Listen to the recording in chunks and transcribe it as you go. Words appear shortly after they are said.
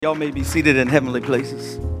Y'all may be seated in heavenly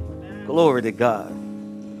places. Glory to God.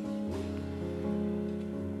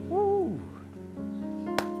 Woo.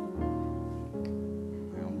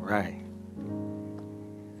 All right.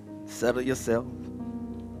 Settle yourself.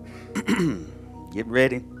 Get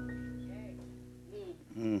ready.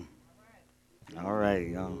 All right,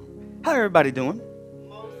 y'all. How everybody doing?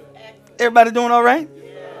 Everybody doing all right?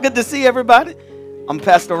 Good to see everybody. I'm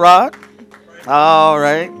Pastor Rod. All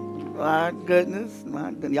right. My goodness.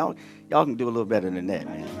 Y'all can do a little better than that,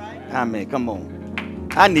 man. I mean, come on.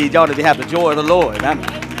 I need y'all to have the joy of the Lord.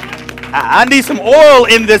 I need some oil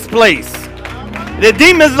in this place. The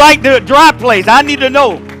demons like the dry place. I need to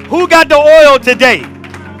know who got the oil today.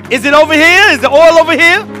 Is it over here? Is the oil over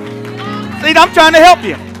here? See, I'm trying to help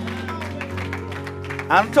you.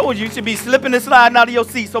 I told you should be slipping and sliding out of your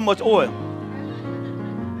seat, so much oil.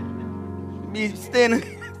 Be standing,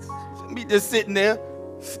 be just sitting there,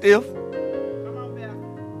 stiff.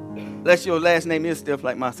 Unless your last name is stiff,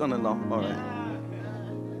 like my son-in-law. All right.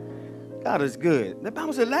 God is good. The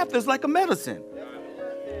Bible said laughter is like a medicine.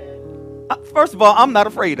 First of all, I'm not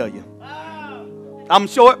afraid of you. I'm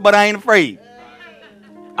short, but I ain't afraid.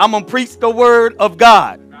 I'm going to preach the word of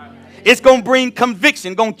God. It's going to bring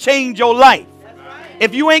conviction, going to change your life.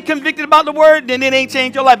 If you ain't convicted about the word, then it ain't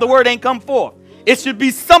changed your life. The word ain't come forth. It should be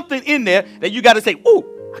something in there that you got to say,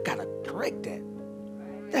 ooh, I got to correct that.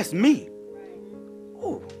 That's me.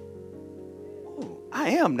 Ooh,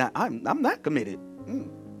 I am not. I'm not committed.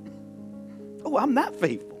 Oh, I'm not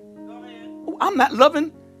faithful. Oh, I'm not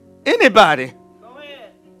loving anybody.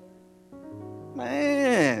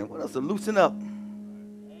 Man, what else to loosen up?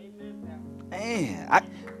 Man,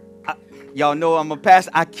 y'all know I'm a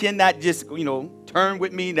pastor. I cannot just, turn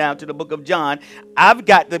with me now to the book of John. I've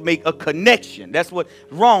got to make a connection. That's what's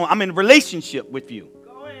wrong. I'm in relationship with you.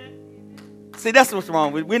 See, that's what's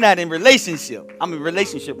wrong. We're not in relationship. I'm in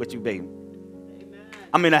relationship with you, baby.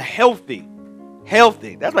 I'm in a healthy.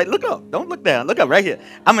 That's right. Look up. Don't look down. Look up right here.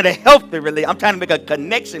 I'm in a healthy relationship. I'm trying to make a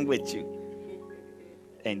connection with you.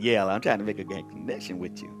 And yeah, I'm trying to make a connection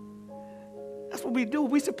with you. That's what we do.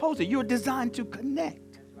 We're supposed to. You're designed to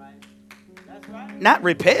connect. That's right. Not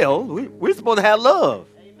repel. We're supposed to have love.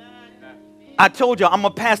 Amen. I told you I'm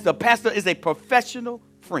a pastor. A pastor is a professional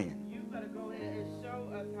friend. You better go ahead and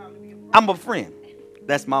show us how to be a friend. I'm a friend.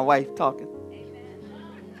 That's my wife talking.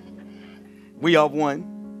 Amen. We are one.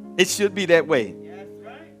 It should be that way. That's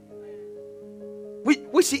right.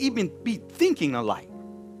 We should even be thinking alike.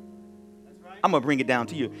 That's right. I'm going to bring it down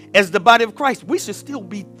to you. As the body of Christ, we should still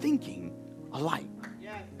be thinking alike.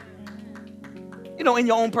 Yes. In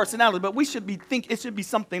your own personality, but we should be it should be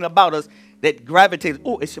something about us that gravitates.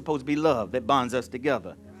 Oh, it's supposed to be love that bonds us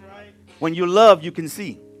together. That's right. When you love, you can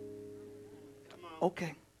see.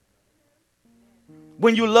 Okay.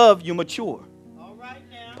 When you love, you mature. All right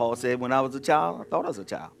now. Paul said, when I was a child, I thought I was a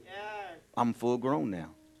child. Yes. I'm full grown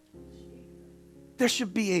now. There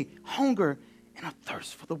should be a hunger and a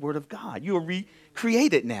thirst for the word of God. You are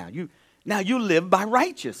recreated now. Now you live by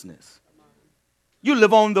righteousness. You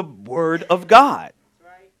live on the word of God.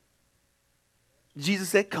 Jesus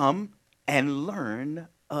said, come and learn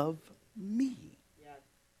of me.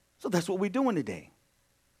 So that's what we're doing today.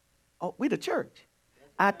 Oh, we're the church.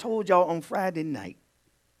 I told y'all on Friday night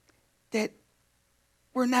that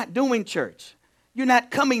we're not doing church. You're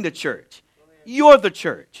not coming to church. You're the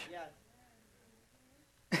church.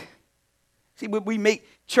 See, we make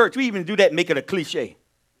church, we even do that, make it a cliche.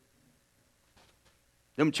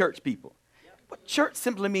 Them church people. But church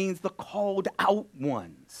simply means the called out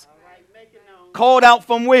ones. Called out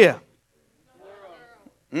from where?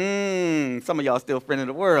 Some of y'all still friend of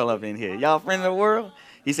the world up in here. Y'all friend of the world?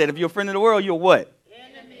 He said, if you're a friend of the world, you're what?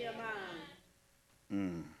 Enemy of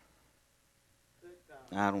mine.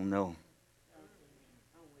 I don't know.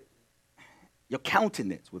 Your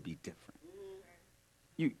countenance would be different.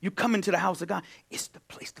 You come into the house of God, it's the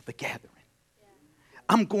place of the gathering.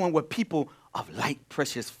 I'm going with people of like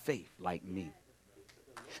precious faith like me.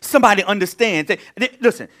 Somebody understands.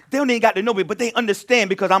 Listen, they don't even got to know me, but they understand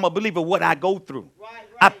because I'm a believer what I go through. Right.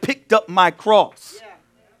 I picked up my cross.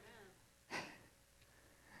 Yeah.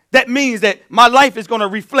 That means that my life is going to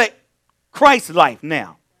reflect Christ's life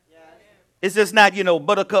now. Yeah. It's just not,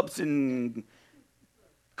 buttercups and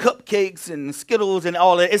cupcakes and Skittles and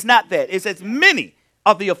all that. It's not that. It's as many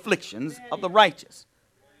of the afflictions of the righteous.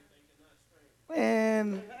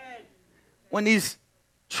 And when these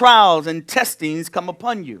trials and testings come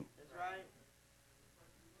upon you.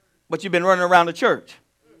 But you've been running around the church.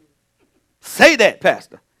 Say that,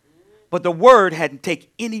 Pastor. But the word hadn't taken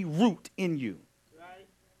any root in you.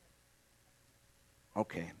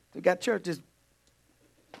 Okay. We got churches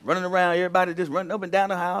Running around, everybody just running up and down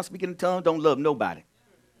the house, speaking in tongues, don't love nobody.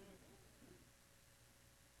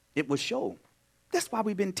 It will show. That's why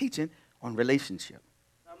we've been teaching on relationship,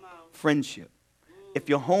 friendship. If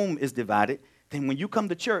your home is divided, then when you come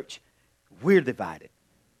to church, we're divided.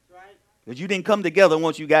 Because you didn't come together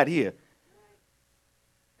once you got here.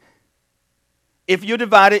 If you're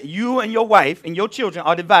divided, you and your wife and your children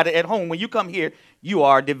are divided at home. When you come here, you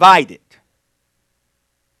are divided.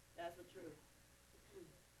 That's the truth.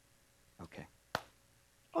 Okay.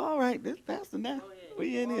 All right, this pastor now.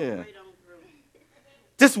 We in here.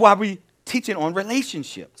 This is why we teaching on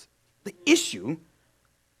relationships. The issue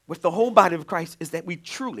with the whole body of Christ is that we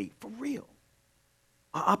truly, for real,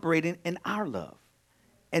 are operating in our love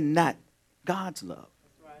and not God's love.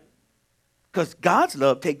 Because God's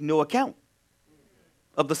love takes no account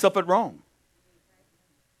of the suffered wrong.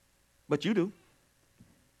 But you do.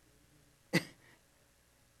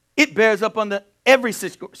 It bears up under every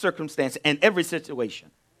circumstance and every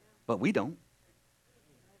situation. But we don't.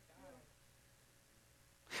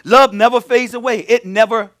 Love never fades away. It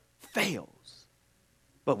never fails.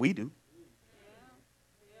 But we do.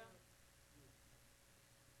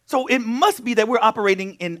 So it must be that we're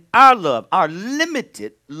operating in our love, our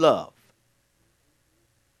limited love.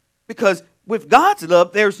 Because with God's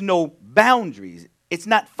love, there's no boundaries. It's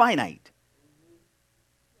not finite.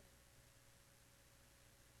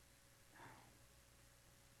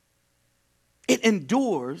 It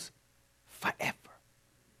endures forever.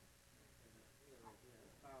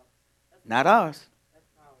 Not ours.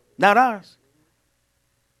 Not ours.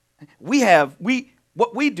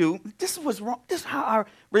 What we do, this is what's wrong. This is how our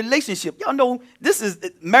relationship, y'all know, this is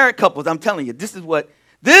married couples, I'm telling you, this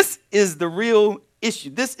is the real issue.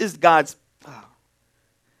 This is God's,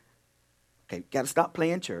 okay, got to stop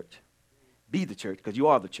playing church. Be the church, because you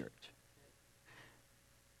are the church.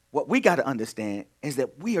 What we got to understand is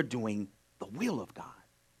that we are doing the will of God.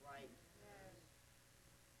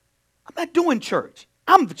 I'm not doing church.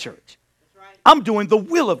 I'm the church. I'm doing the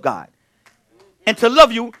will of God. And to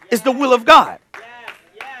love you is the will of God.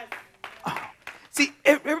 Oh, see,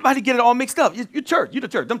 everybody get it all mixed up. You're church. You're the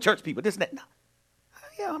church. Them church people. This and that. No.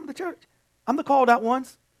 Yeah, I'm the church. I'm the called out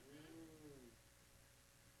ones.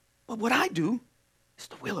 But what I do is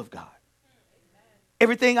the will of God.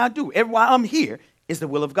 Everything I do, while I'm here, is the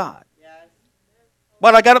will of God.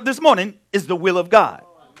 What I got up this morning is the will of God.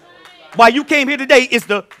 Why you came here today is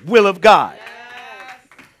the will of God.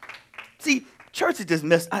 See, church is just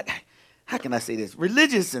messed. How can I say this?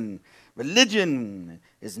 Religion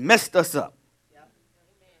has messed us up.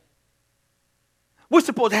 We're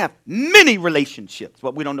supposed to have many relationships,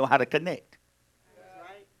 but we don't know how to connect.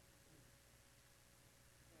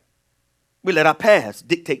 We let our past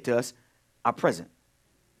dictate to us our present.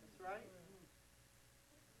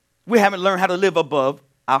 We haven't learned how to live above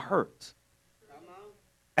our hurts.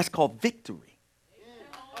 That's called victory.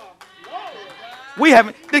 We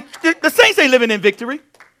haven't. The saints ain't living in victory.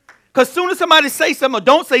 Because as soon as somebody say something or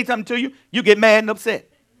don't say something to you, you get mad and upset.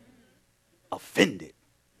 Offended.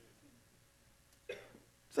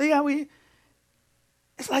 See how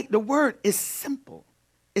it's like the word is simple.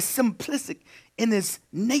 It's simplistic in its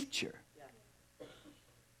nature.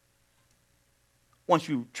 Once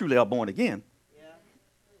you truly are born again.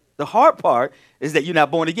 The hard part is that you're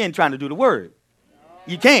not born again trying to do the word.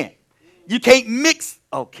 You can't. You can't mix,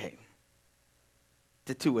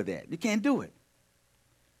 the two of that. You can't do it.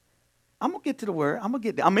 I'm going to get to the word.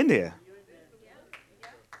 I'm in there.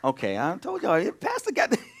 Okay, I told y'all, Pastor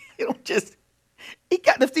got to, he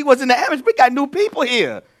got to see what's in the atmosphere. We got new people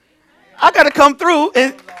here. I got to come through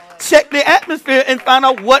and check the atmosphere and find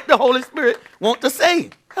out what the Holy Spirit wants to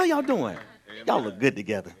say. How y'all doing? Y'all look good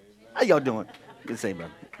together. How y'all doing? Good to see you,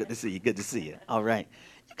 brother. Good to see you. Good to see you. All right.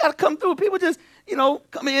 You got to come through. People just,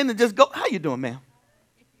 come in and just go. How you doing, man?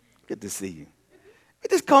 Good to see you. You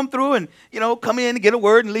just come through and, come in and get a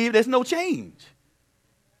word and leave. There's no change.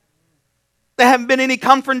 There haven't been any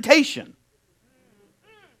confrontation.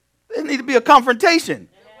 There needs to be a confrontation.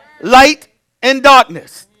 Light and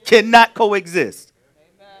darkness cannot coexist.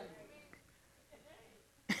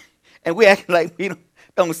 And we act like we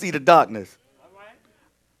don't see the darkness.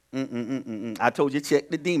 I told you, check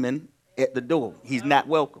the demon at the door. He's not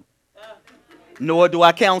welcome. Nor do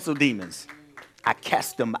I counsel demons. I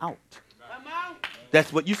cast them out.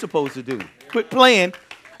 That's what you're supposed to do. Quit playing.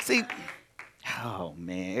 See, oh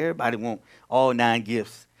man, everybody want all 9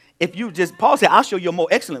 gifts. If you just, Paul said, I'll show you a more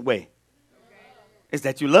excellent way. Is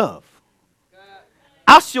that you love.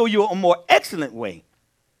 I'll show you a more excellent way.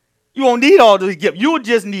 You won't need all these gifts. You'll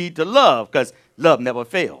just need to love because love never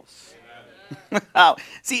fails.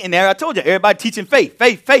 See, and there I told you, everybody teaching faith,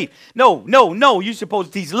 faith, faith. No, no, no, you're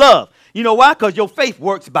supposed to teach love. You know why? Because your faith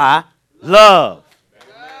works by love.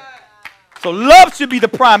 So love should be the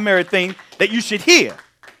primary thing that you should hear.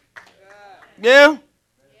 Yeah?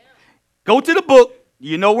 Go to the book.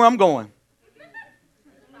 You know where I'm going.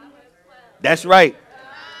 That's right.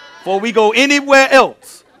 Before we go anywhere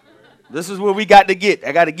else, this is where we got to get.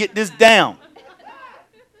 I got to get this down.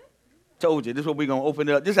 Told you, this is what we're going to open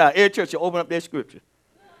it up. This is how every church should open up their scripture.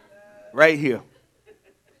 Right here.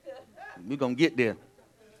 We're going to get there.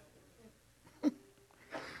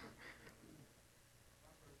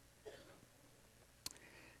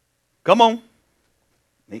 Come on.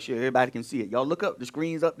 Make sure everybody can see it. Y'all look up. The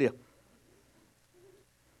screen's up there.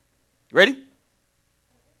 Ready?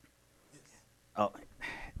 Oh,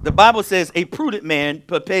 the Bible says a prudent man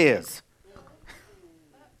prepares.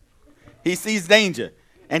 He sees danger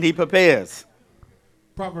and he prepares.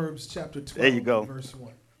 Proverbs chapter 12, there you go. Verse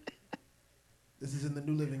 1. This is in the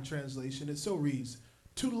New Living Translation. It so reads,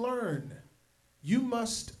 "To learn, you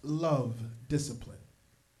must love discipline.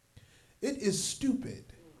 It is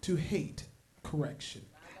stupid to hate correction."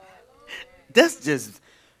 That's just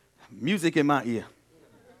music in my ear.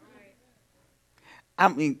 I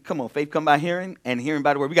mean, come on, faith come by hearing and hearing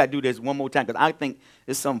by the word. We got to do this one more time because I think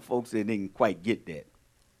there's some folks that didn't quite get that.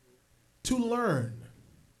 To learn.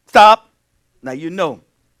 Stop. Now you know.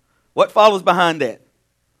 What follows behind that?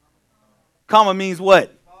 Comma means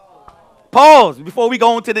what? Pause before we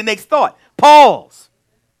go on to the next thought. Pause.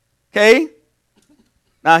 Okay?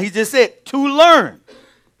 Now he just said to learn.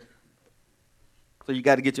 So you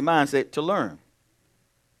got to get your mindset to learn.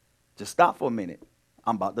 Just stop for a minute.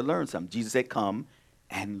 I'm about to learn something. Jesus said, come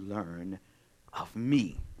and learn of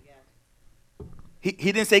me. He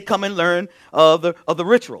didn't say come and learn of the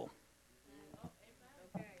ritual.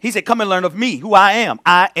 He said, come and learn of me, who I am.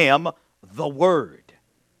 I am the Word.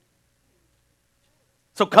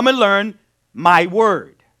 So come and learn my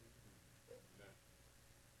Word.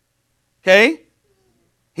 Okay?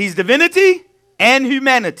 He's divinity and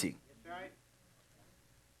humanity.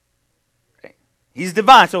 Okay. He's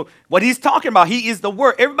divine. So what he's talking about, he is the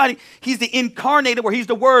Word. Everybody, he's the incarnated Word. He's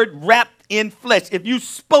the Word wrapped in flesh. If you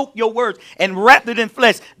spoke your words and wrapped it in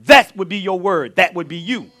flesh, that would be your word. That would be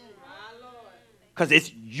you. Because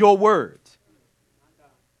it's your words.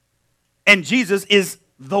 And Jesus is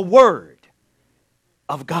the Word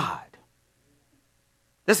of God.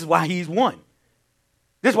 This is why he's one.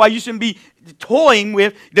 This is why you shouldn't be toying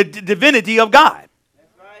with the divinity of God.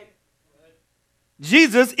 That's right.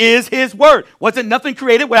 Jesus is his word. Wasn't nothing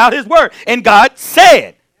created without his word. And God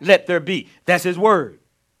said, let there be. That's his word.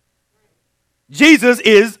 Jesus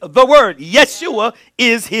is the word. Yeshua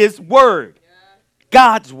is his word.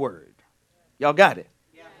 God's word. Y'all got it?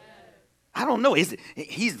 I don't know. He's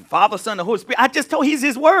the Father, Son, and Holy Spirit. I just told he's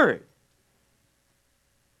his word.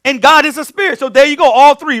 And God is a spirit. So there you go.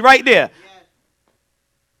 All three right there.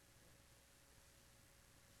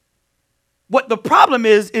 What the problem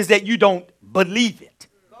is that you don't believe it.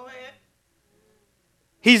 Go ahead.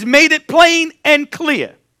 He's made it plain and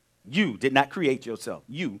clear. You did not create yourself.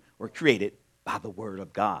 You were created by the word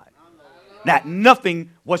of God. Not nothing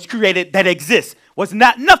was created that exists. Was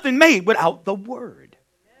not nothing made without the word.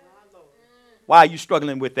 Why are you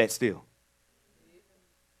struggling with that still?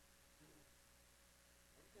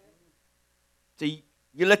 See,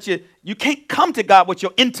 you can't come to God with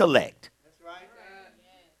your intellect.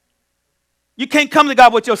 You can't come to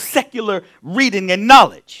God with your secular reading and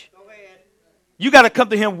knowledge. You got to come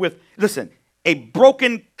to him with, listen, a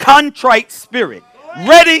broken, contrite spirit,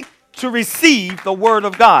 ready to receive the word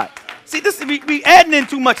of God. See, this we adding in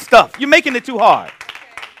too much stuff. You're making it too hard.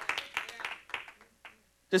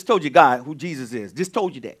 Just told you God who Jesus is. Just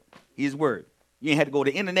told you that. His word. You ain't had to go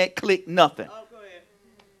to the internet, click, nothing. Oh, go ahead.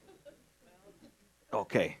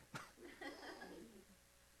 Okay.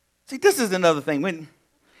 See, this is another thing. When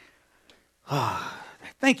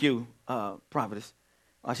thank you, Prophetess,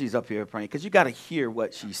 while she's up here praying, because you got to hear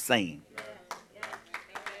what she's saying.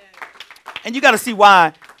 And you got to see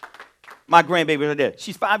why my grandbaby is there.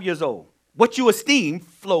 She's 5 years old. What you esteem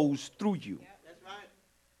flows through you.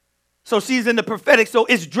 So she's in the prophetic, so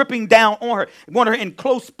it's dripping down on her. I want her in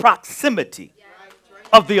close proximity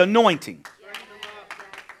of the anointing.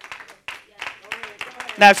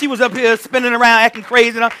 Now, if she was up here spinning around, acting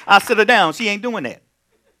crazy, I'll sit her down. She ain't doing that.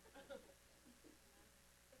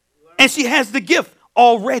 And she has the gift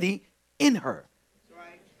already in her.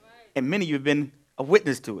 And many of you have been a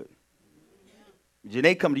witness to it.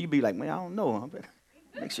 Janae come to you, be like, man, I don't know.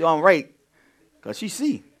 Make sure I'm right. Because she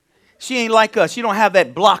see. She ain't like us. She don't have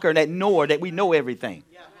that blocker, that knower that we know everything.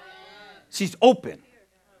 She's open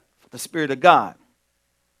The Spirit of God.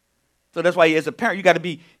 So that's why as a parent, you got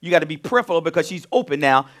to be prayerful because she's open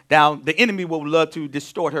now. Now the enemy will love to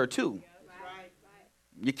distort her too.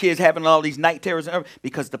 Your kids having all these night terrors and everything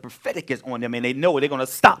because the prophetic is on them and they know they're going to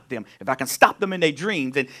stop them. If I can stop them in their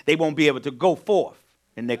dreams, then they won't be able to go forth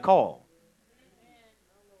in their call.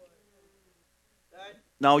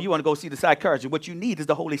 No, you want to go see the psychiatrist. What you need is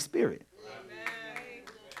the Holy Spirit.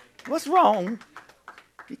 What's wrong?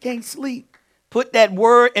 You can't sleep. Put that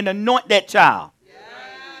word and anoint that child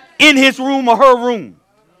in his room or her room.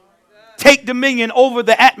 Take dominion over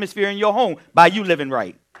the atmosphere in your home by you living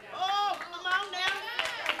right.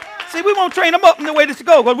 See, we won't train them up in the way to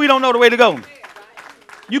go because we don't know the way to go.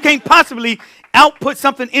 You can't possibly output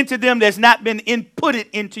something into them that's not been inputted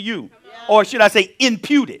into you. Or should I say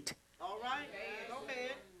imputed. All right. Go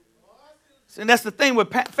ahead. And that's the thing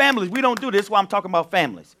with families. We don't do this. That's why I'm talking about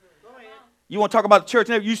families. Go ahead. You want to talk about the church?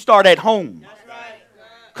 You start at home. That's right.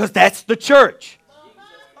 Because that's the church.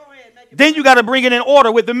 Then you got to bring it in order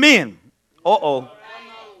with the men. Uh-oh.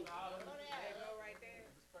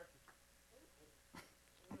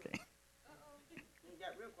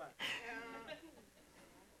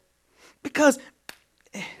 Because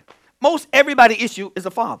most everybody's issue is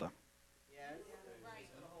a father.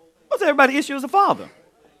 Most everybody's issue is a father.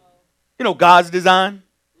 You know, God's design.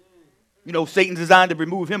 You know, Satan's design to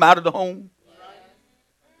remove him out of the home.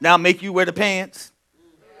 Now make you wear the pants.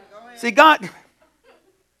 See, God,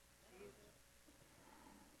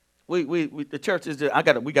 the church is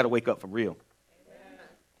just, we got to wake up for real.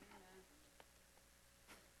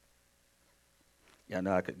 Yeah, I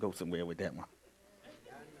know I could go somewhere with that one.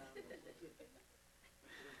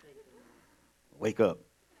 Wake up.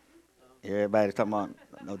 Everybody's talking about,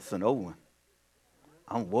 no, it's an old one.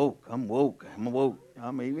 I'm woke. I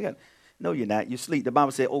mean, no, you're not. You sleep. The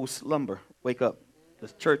Bible said, oh, slumber. Wake up. The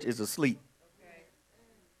church is asleep.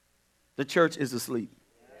 The church is asleep.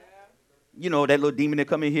 You know, that little demon that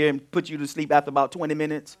come in here and put you to sleep after about 20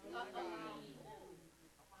 minutes.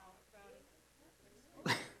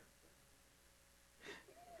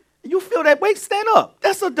 You feel that way? Stand up.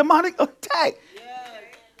 That's a demonic attack.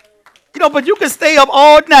 You know, but you can stay up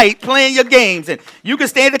all night playing your games, and you can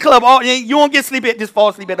stay in the club all. You won't get sleepy. Just fall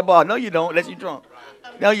asleep at the bar. No, you don't, unless you're drunk.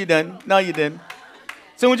 No, you didn't. No, you didn't.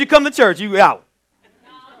 So when you come to church, you out.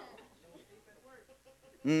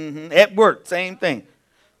 At work, same thing.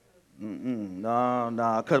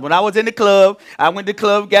 No. Because when I was in the club, I went to the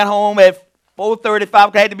club, got home at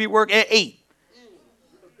 4:35. I had to be at work at 8.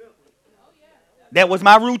 That was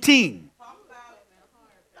my routine.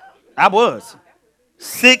 I was.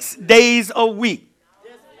 6 days a week.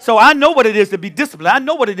 So I know what it is to be disciplined. I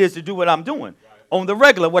know what it is to do what I'm doing on the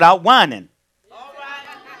regular without whining.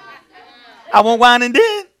 I won't whine and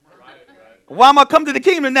then. Why am I come to the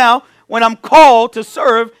kingdom now when I'm called to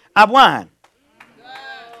serve? I whine.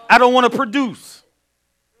 I don't want to produce.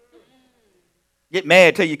 Get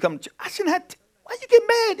mad till you come to church. I shouldn't have to. Why you get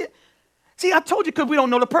mad? See, I told you because we don't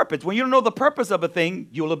know the purpose. When you don't know the purpose of a thing,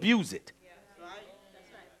 you'll abuse it.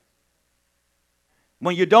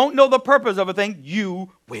 When you don't know the purpose of a thing,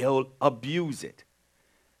 you will abuse it.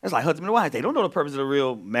 It's like husband and wife. They don't know the purpose of a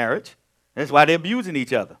real marriage. That's why they're abusing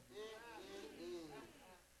each other.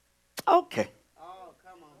 Okay. Oh,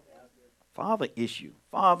 come on. Father issue.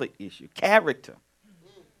 Character.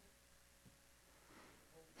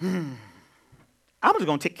 I'm just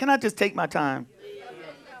going to take, can I just take my time?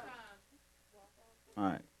 All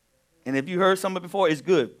right. And if you heard something before, it's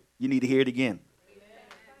good. You need to hear it again.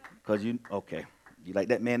 Because okay. You like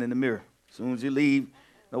that man in the mirror. As soon as you leave,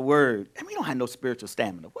 the word. And we don't have no spiritual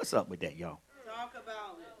stamina. What's up with that, y'all? Talk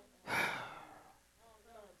about it.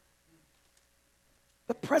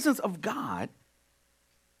 The presence of God.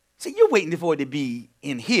 See, you're waiting for it to be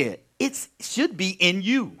in here. It should be in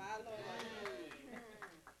you.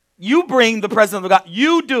 You bring the presence of God.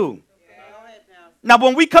 You do. Now,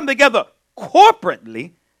 when we come together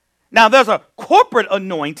corporately, now there's a corporate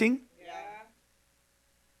anointing.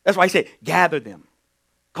 That's why he said, gather them.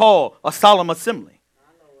 Call a solemn assembly.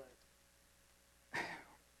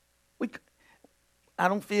 I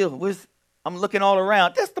don't feel, I'm looking all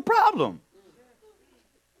around. That's the problem.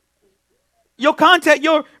 Your contact,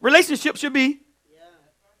 your relationship should be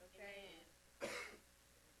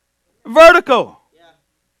vertical.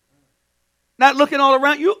 Not looking all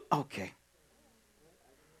around you. Okay.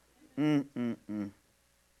 I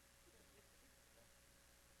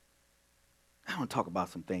want to talk about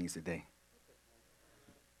some things today.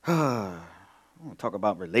 I want to talk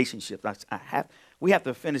about relationships. We have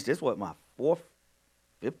to finish this, my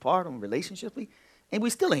fifth part on relationships? And we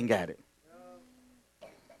still ain't got it.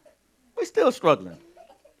 We're still struggling.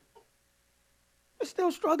 They're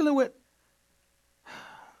still struggling with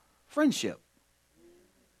friendship.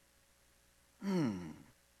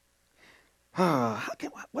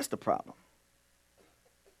 What's the problem?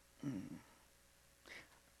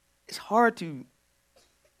 It's hard to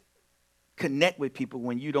connect with people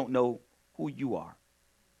when you don't know who you are.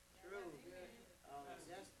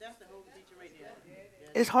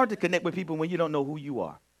 It's hard to connect with people when you don't know who you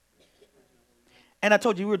are. And I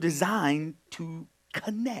told you we were designed to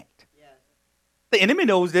connect. The enemy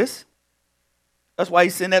knows this. That's why he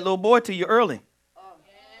sent that little boy to you early.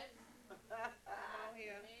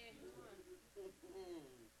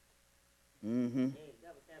 Mm-hmm.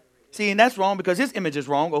 See, and that's wrong because his image is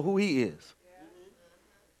wrong of who he is.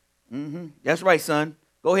 Mm-hmm. That's right, son.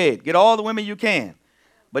 Go ahead. Get all the women you can.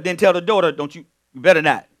 But then tell the daughter, you better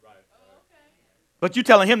not. But you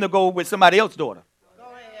telling him to go with somebody else's daughter.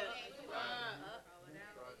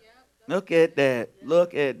 Look at that.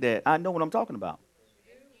 Look at that. I know what I'm talking about.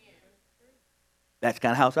 That's the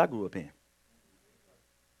kind of house I grew up in.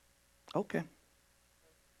 Okay.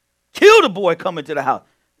 Kill the boy coming to the house,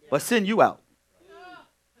 but send you out.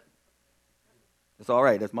 It's all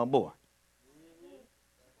right. That's my boy.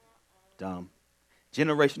 Dumb.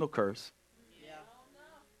 Generational curse.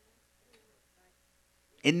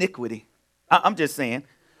 Iniquity. I'm just saying.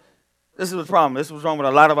 This is the problem. This is what's wrong with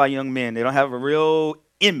a lot of our young men. They don't have a real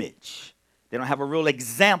image. They don't have a real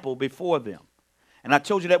example before them. And I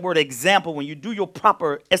told you that word example, when you do your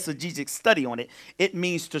proper exegetic study on it, it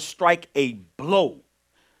means to strike a blow.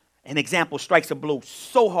 An example strikes a blow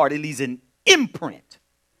so hard it leaves an imprint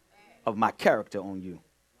of my character on you.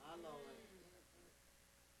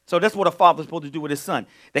 So that's what a father's supposed to do with his son.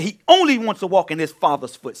 That he only wants to walk in his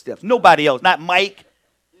father's footsteps. Nobody else. Not Mike.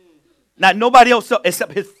 Not nobody else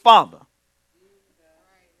except his father.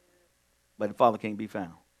 But the father can't be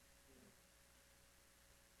found.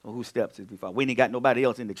 So whose steps is we follow? We ain't got nobody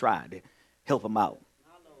else in the tribe to help him out.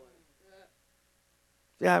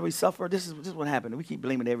 See how we suffer? This is what happened. We keep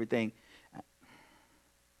blaming everything.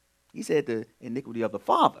 He said the iniquity of the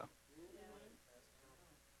father.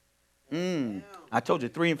 I told you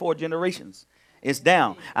 3 and 4 generations. It's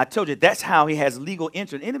down. I told you that's how he has legal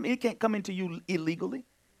entrance. He can't come into you illegally.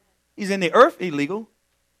 He's in the earth illegal.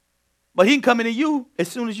 But he can come into you as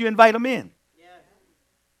soon as you invite him in.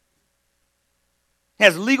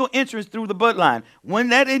 Has legal entrance through the bloodline. When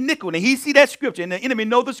that iniquity, he see that scripture, and the enemy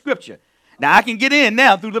know the scripture. Now I can get in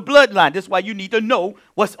now through the bloodline. That's why you need to know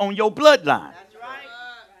what's on your bloodline. That's right.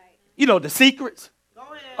 You know the secrets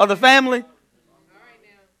of the family.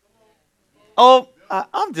 Oh,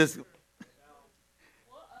 I'm just.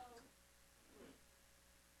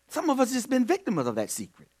 Some of us just been victims of that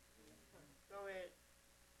secret.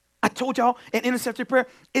 I told y'all in intercessory prayer,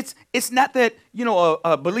 it's not that,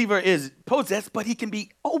 a believer is possessed, but he can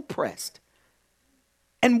be oppressed.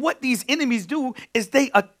 And what these enemies do is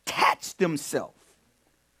they attach themselves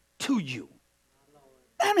to you.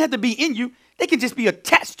 They don't have to be in you. They can just be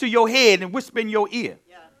attached to your head and whisper in your ear.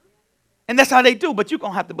 Yeah. And that's how they do, but you're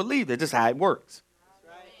going to have to believe that. That's how it works.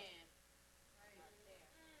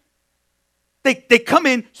 Right. They come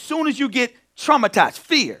in soon as you get traumatized,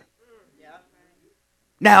 fear.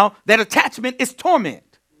 Now, that attachment is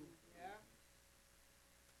torment.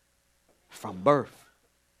 From birth.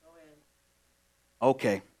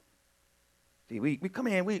 Okay. See, we come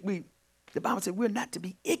in, the Bible said we're not to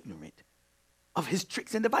be ignorant of his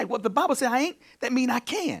tricks and devices. Well, the Bible said I ain't, that means I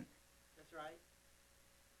can. That's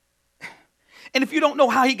right. And if you don't know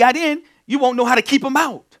how he got in, you won't know how to keep him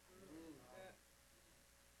out.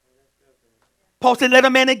 Paul said, let a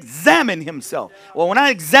man examine himself. Well, when I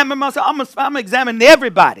examine myself, I'm examining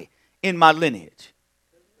everybody in my lineage.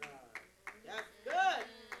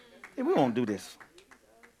 Hey, we won't do this.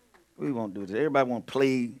 We won't do this. Everybody want to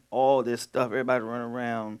play all this stuff. Everybody run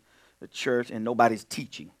around the church and nobody's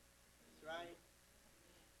teaching.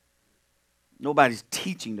 Nobody's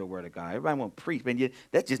teaching the word of God. Everybody want to preach. But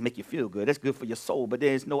that just make you feel good. That's good for your soul, but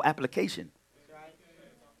there's no application.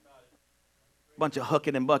 Bunch of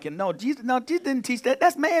hucking and bucking. No, Jesus didn't teach that.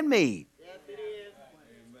 That's man-made. Yes, it is.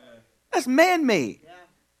 Amen. That's man-made. Yeah.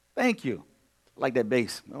 Thank you. I like that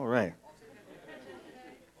bass. All right.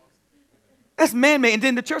 That's man-made. And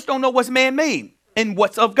then the church don't know what's man-made and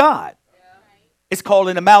what's of God. Yeah. It's called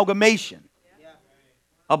an amalgamation. Yeah.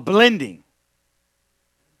 A blending.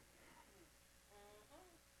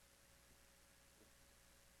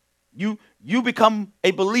 You become a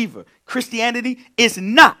believer. Christianity is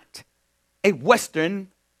not a Western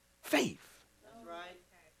faith. That's right.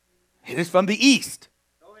 It is from the East.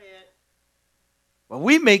 Go ahead. But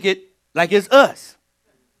we make it like it's us.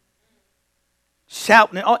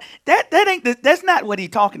 Shouting and all. That's not what he's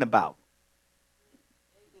talking about.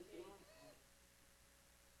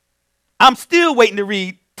 I'm still waiting to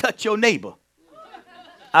read touch your neighbor.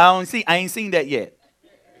 I ain't seen that yet.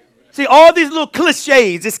 See, all these little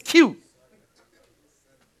cliches, it's cute.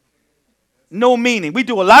 No meaning. We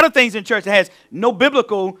do a lot of things in church that has no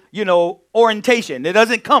biblical, orientation. It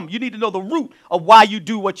doesn't come. You need to know the root of why you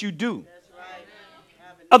do what you do.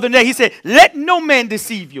 Other than that, he said, let no man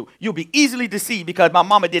deceive you. You'll be easily deceived because my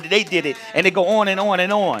mama did it, they did it, and they go on and on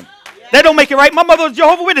and on. That don't make it right. My mother was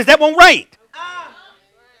Jehovah's Witness. That won't right.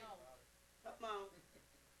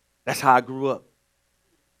 That's how I grew up.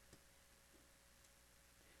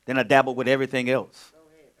 Then I dabbled with everything else.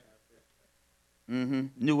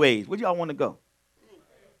 New Age. Where y'all want to go?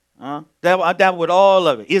 I dabbled with all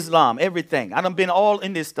of it. Islam, everything. I done been all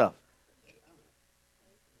in this stuff.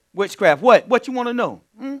 Witchcraft. What you want to know?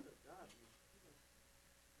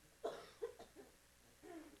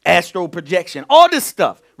 Astral projection. All this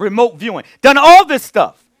stuff. Remote viewing. Done all this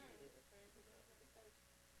stuff.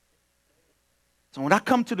 So when I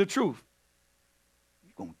come to the truth,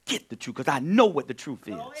 you're going to get the truth because I know what the truth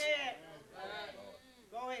is. Go ahead.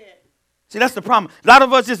 See, that's the problem. A lot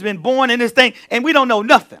of us just been born in this thing, and we don't know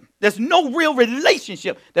nothing. There's no real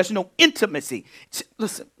relationship. There's no intimacy.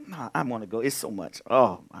 Listen, I want to go. It's so much.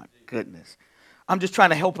 Oh, my goodness. I'm just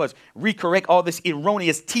trying to help us recorrect all this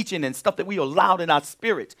erroneous teaching and stuff that we allowed in our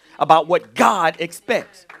spirits about what God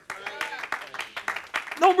expects.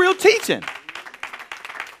 No real teaching.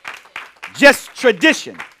 Just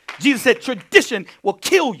tradition. Jesus said tradition will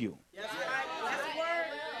kill you.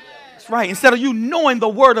 That's right. Instead of you knowing the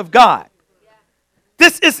word of God.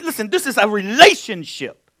 This is a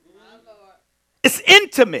relationship. It's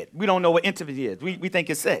intimate. We don't know what intimacy is. We think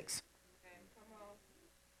it's sex.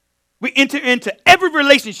 We enter into every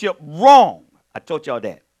relationship wrong. I told y'all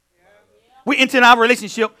that. We enter in our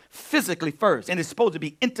relationship physically first, and it's supposed to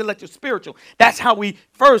be intellectual, spiritual. That's how we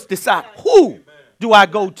first decide who do I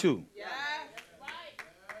go to.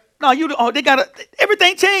 No,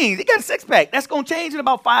 everything changed. They got a six pack. That's gonna change in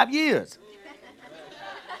about 5 years.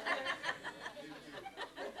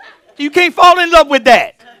 You can't fall in love with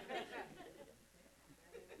that.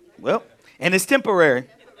 Well, and it's temporary.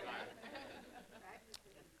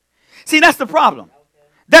 See, that's the problem.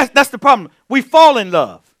 That's the problem. We fall in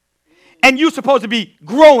love. And you're supposed to be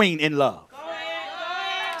growing in love.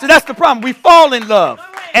 So that's the problem. We fall in love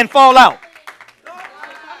and fall out.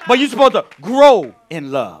 But you're supposed to grow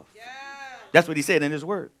in love. That's what he said in his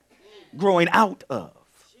word. Growing out of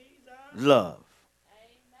love.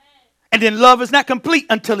 And then love is not complete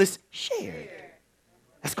until it's shared.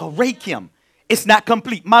 That's called Requiem. It's not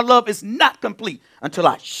complete. My love is not complete until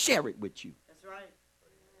I share it with you. That's right.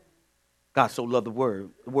 God so loved the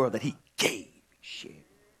world that he gave, shared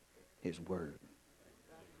his word.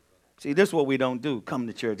 See, this is what we don't do. Come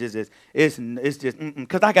to church. It's just,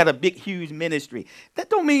 because I got a big, huge ministry. That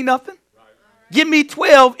don't mean nothing. Give me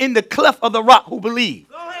 12 in the cleft of the rock who believe.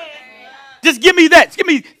 Go ahead. Just give me that. Give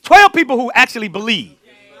me 12 people who actually believe.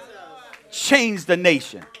 Change the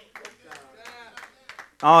nation.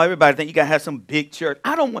 Oh, everybody think you got to have some big church.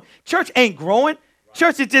 Church ain't growing.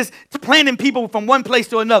 Church is just planting people from one place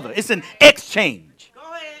to another. It's an exchange.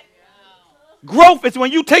 Go ahead. Growth is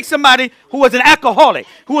when you take somebody who was an alcoholic,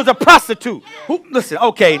 who was a prostitute,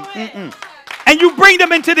 and you bring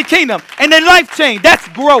them into the kingdom and their life change. That's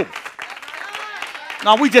growth.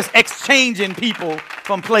 No, we just exchanging people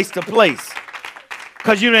from place to place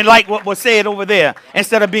because you didn't like what was said over there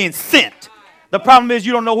instead of being sent. The problem is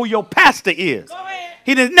you don't know who your pastor is.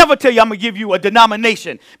 He didn't never tell you I'm going to give you a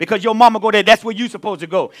denomination because your mama go there. That's where you're supposed to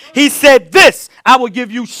go. He said this, I will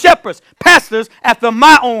give you shepherds, pastors after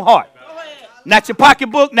my own heart. Not your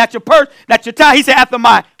pocketbook, not your purse, not your tie. He said after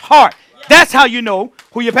my heart. That's how you know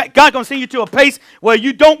who your pastor. God's going to send you to a place where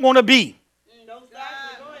you don't want to be.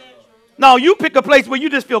 No, you pick a place where you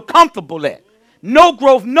just feel comfortable at. No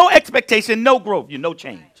growth, no expectation, no growth. You no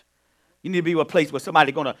change. You need to be a place where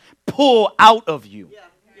somebody's going to pull out of you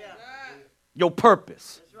your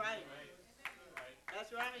purpose. That's right.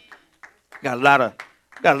 That's right.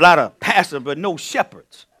 Got a lot of pastors, but no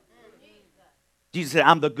shepherds. Jesus said,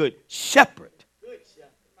 I'm the good shepherd. Good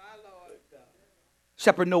shepherd. My Lord.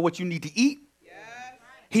 Shepherd know what you need to eat. Yes.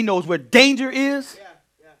 He knows where danger is. Yeah.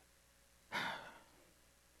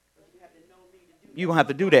 You don't have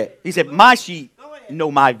to do that. He said, my sheep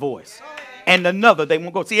know my voice. And another, they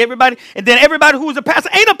won't go. See everybody? And then everybody who is a pastor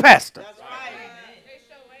ain't a pastor. That's right.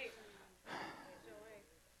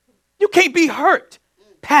 You can't be hurt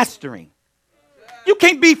pastoring. You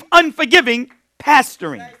can't be unforgiving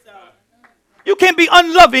pastoring. You can't be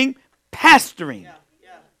unloving pastoring.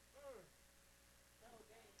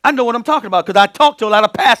 I know what I'm talking about because I talk to a lot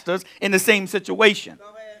of pastors in the same situation.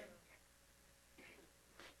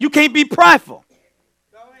 You can't be prideful.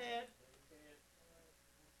 Go ahead.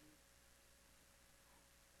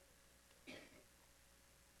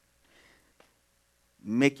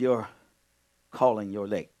 Make your calling your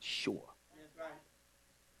elect sure. That's right.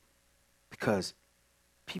 Because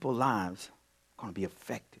people's lives are going to be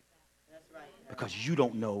affected. That's right. Because you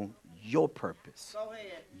don't know your purpose. Go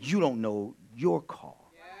ahead. You don't know your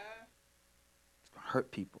call. Yeah. It's going to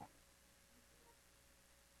hurt people.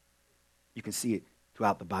 You can see it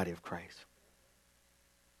throughout the body of Christ.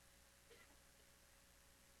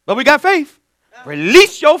 But we got faith.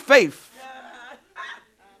 Release your faith.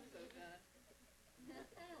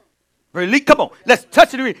 Release, come on, let's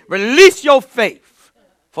touch it. Release your faith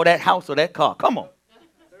for that house or that car. Come on.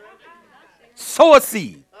 Sow a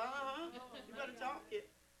seed. You better talk it.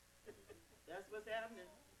 That's what's happening.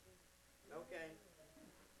 Okay.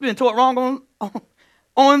 You been taught wrong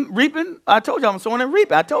on reaping. I told you I'm sowing and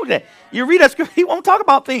reaping. I told you that. You read that scripture, he won't talk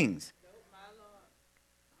about things.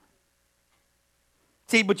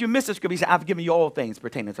 See, but you missed the scripture. He said, I've given you all things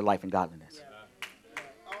pertaining to life and godliness. Yeah.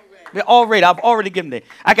 I've already given it.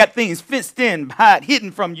 I got things fenced in,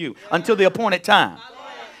 hidden from you until the appointed time.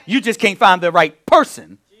 You just can't find the right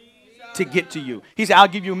person to get to you. He said, I'll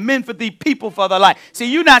give you men for thee, people for the life.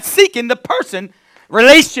 See, you're not seeking the person,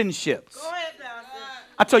 relationships. Go ahead, Pastor.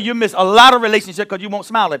 I tell you miss a lot of relationships because you won't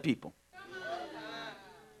smile at people.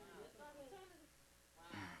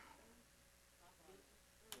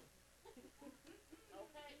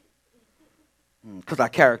 Because our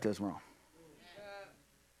character is wrong.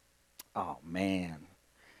 Oh, man.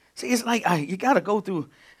 See, it's like you got to go through,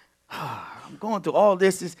 I'm going through all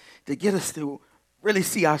this to get us to really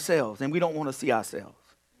see ourselves, and we don't want to see ourselves.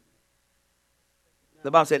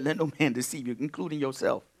 The Bible said, let no man deceive you, including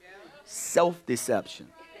yourself. Self-deception.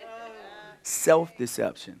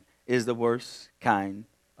 Self-deception is the worst kind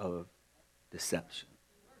of deception.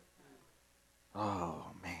 Oh,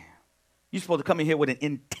 man. You're supposed to come in here with an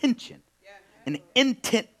intention, an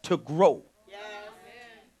intent to grow.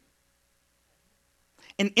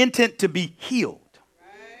 An intent to be healed.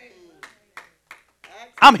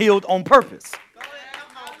 I'm healed on purpose.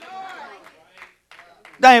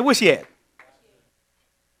 Diane, where's she at?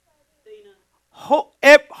 Hold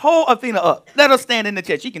Athena up. Let her stand in the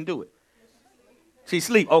chair. She can do it. She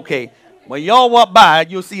sleep. Okay. When y'all walk by,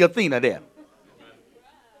 you'll see Athena there.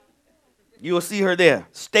 You'll see her there.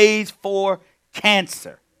 Stage 4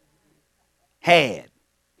 cancer. Had.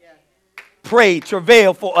 Prayed,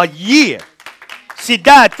 travailed for a year. She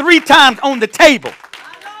died 3 times on the table.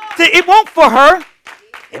 See, it wasn't for her.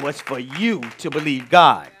 It was for you to believe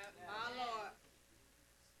God.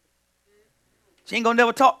 She ain't going to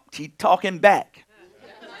never talk. She talking back.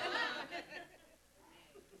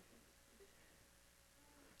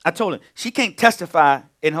 I told her, she can't testify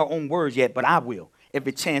in her own words yet, but I will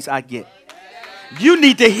every chance I get. You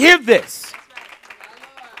need to hear this.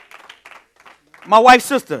 My wife's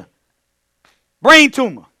sister, brain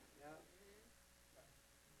tumor.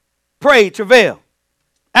 Pray, travail,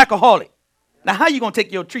 alcoholic. Now, how you going to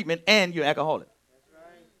take your treatment and you're alcoholic?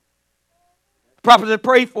 Prophet that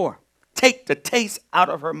prayed for. Take the taste out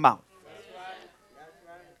of her mouth.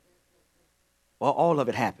 Well, all of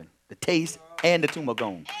it happened. The taste and the tumor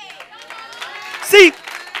gone. See,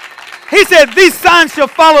 he said, these signs shall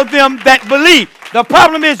follow them that believe. The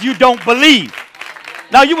problem is you don't believe.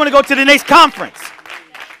 Now you want to go to the next conference.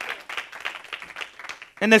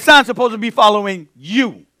 And the signs are supposed to be following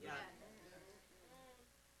you.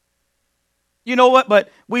 You know what?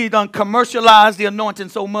 But we done commercialized the anointing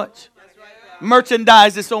so much.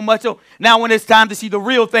 Merchandise it so much. So now when it's time to see the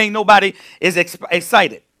real thing, nobody is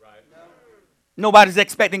excited. Nobody's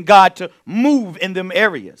expecting God to move in them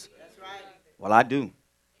areas. Well, I do.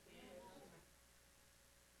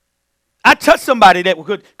 I touched somebody that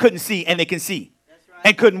couldn't see and they can see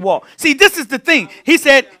and couldn't walk. See, this is the thing. He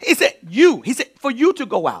said, for you to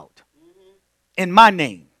go out in my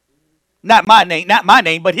name. Not my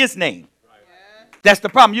name, but his name. That's the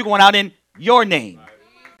problem. You're going out in your name.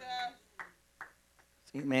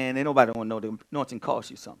 See, man, ain't nobody want to know the anointing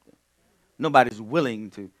costs you something. Nobody's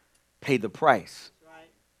willing to pay the price.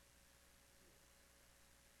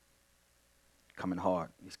 Coming hard.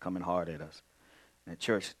 He's coming hard at us. And the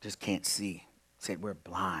church just can't see. Said we're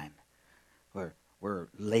blind. We're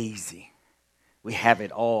lazy. We have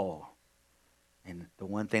it all. And the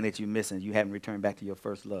one thing that you're missing, you haven't returned back to your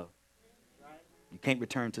first love. You can't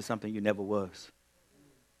return to something you never was.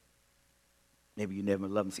 Maybe you never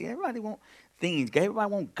loved him. See, everybody want things. Everybody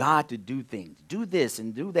want God to do things. Do this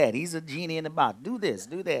and do that. He's a genie in the box. Do this,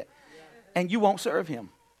 do that. And you won't serve him.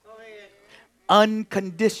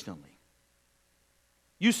 Unconditionally.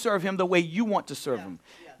 You serve him the way you want to serve him.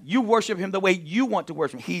 You worship him the way you want to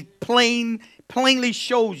worship him. He plainly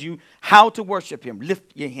shows you how to worship him.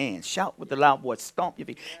 Lift your hands, shout with a loud voice, stomp your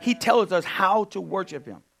feet. He tells us how to worship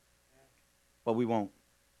him. But we won't,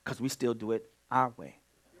 because we still do it our way.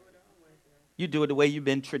 You do it the way you've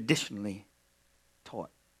been traditionally taught.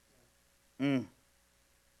 Damn.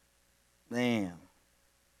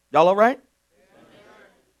 Y'all all right?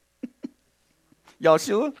 Y'all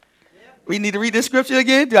sure? We need to read this scripture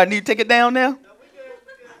again? Do I need to take it down now?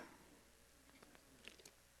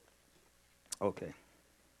 Okay.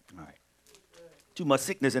 All right. Too much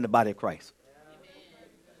sickness in the body of Christ.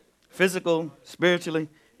 Physical, spiritually,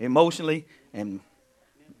 emotionally, and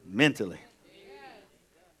mentally.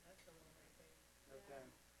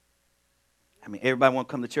 I mean, everybody want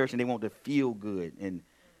to come to church and they want to feel good. And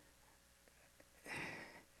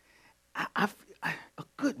a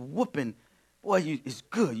good whooping, boy, is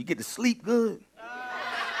good. You get to sleep good.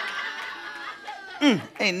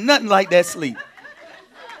 Ain't nothing like that sleep.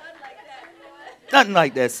 Nothing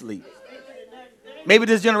like that sleep. Maybe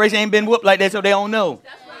this generation ain't been whooped like that, so they don't know.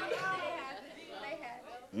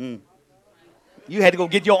 You had to go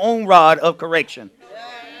get your own rod of correction.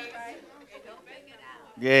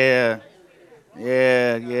 Yeah.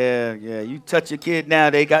 You touch your kid now,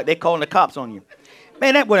 they calling the cops on you.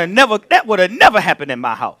 Man, that would have never happened in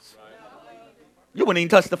my house. You wouldn't even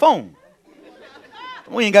touch the phone.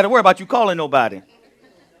 We ain't got to worry about you calling nobody.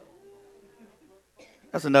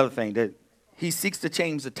 That's another thing, that he seeks to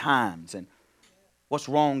change the times, and what's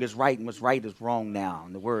wrong is right and what's right is wrong now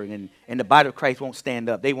in the word. And the body of Christ won't stand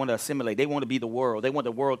up. They want to assimilate. They want to be the world. They want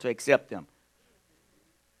the world to accept them.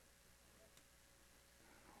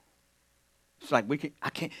 It's like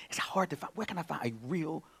it's hard to find. Where can I find a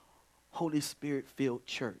real Holy Spirit-filled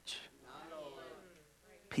church?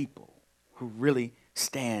 People who really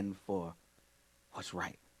stand for what's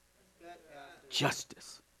right.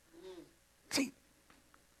 Justice. See,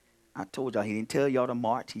 I told y'all, he didn't tell y'all to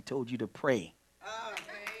march. He told you to pray.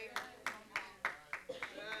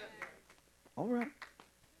 All right.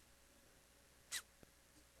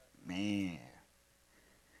 Man.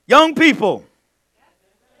 Young people.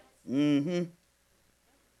 Be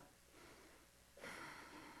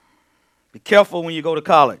careful when you go to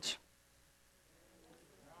college.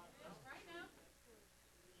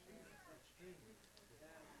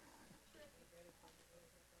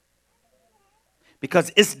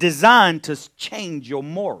 Because it's designed to change your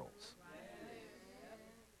morals.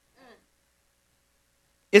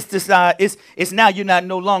 It's now you're not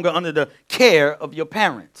no longer under the care of your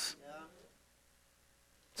parents.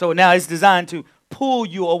 So now it's designed to pull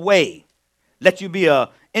you away, let you be an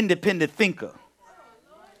independent thinker.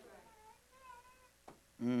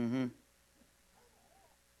 You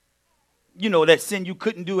know that sin you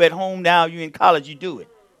couldn't do at home, now you're in college, you do it.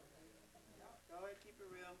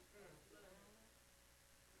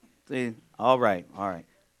 See, all right.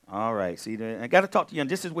 See, I got to talk to you. And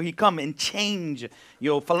this is where he come and change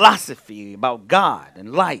your philosophy about God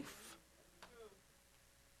and life.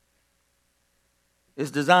 It's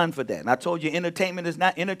designed for that. And I told you, entertainment is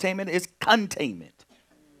not entertainment; it's containment.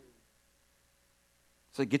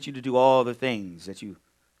 So it gets you to do all the things that you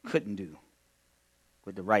couldn't do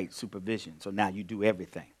with the right supervision. So now you do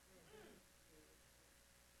everything.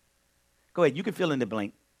 Go ahead. You can fill in the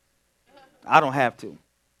blank. I don't have to.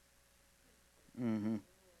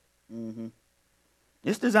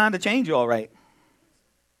 It's designed to change you all right.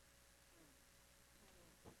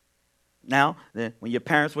 Now, when your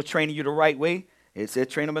parents were training you the right way, it said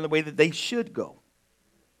train them in the way that they should go,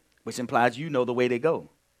 which implies you know the way they go,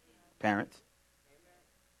 parents.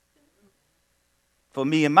 For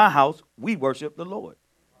me and my house, we worship the Lord.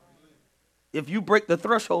 If you break the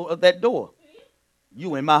threshold of that door,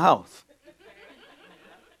 you in my house.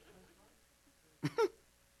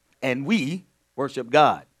 And we worship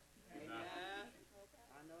God.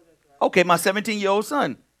 Okay, my 17-year-old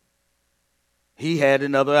son, he had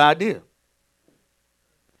another idea.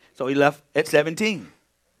 So he left at 17.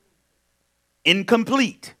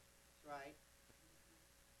 Incomplete.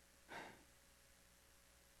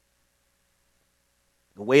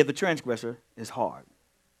 The way of the transgressor is hard.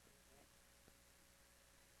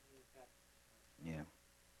 Yeah.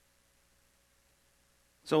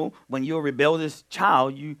 So when you're a rebellious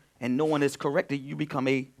child, and no one is corrected, you become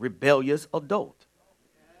a rebellious adult.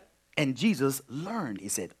 And Jesus learned, he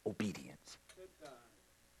said, obedience.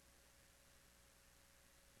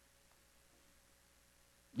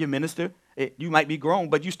 You minister, you might be grown,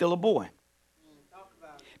 but you're still a boy.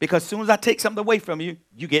 Because as soon as I take something away from you,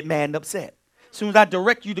 you get mad and upset. As soon as I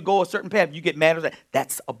direct you to go a certain path, you get mad and upset.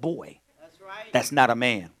 That's a boy. That's right. That's not a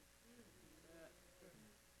man.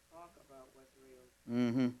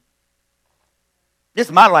 Mm-hmm. This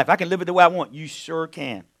is my life. I can live it the way I want. You sure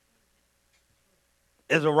can.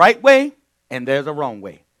 There's a right way and there's a wrong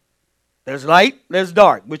way. There's light, there's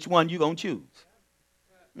dark. Which one you going to choose?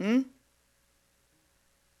 Hmm?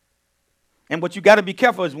 And what you got to be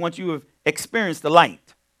careful is once you have experienced the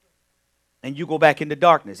light and you go back into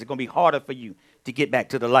darkness, it's going to be harder for you to get back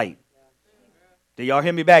to the light. Do y'all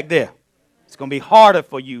hear me back there? It's going to be harder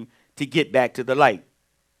for you to get back to the light.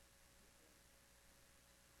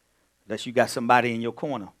 Unless you got somebody in your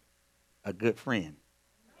corner, a good friend.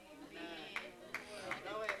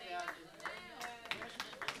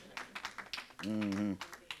 Mm-hmm.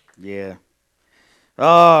 Yeah.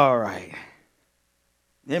 All right.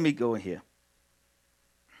 Let me go in here.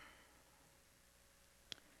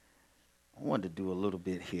 I wanted to do a little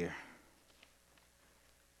bit here.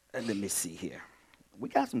 Let me see here. We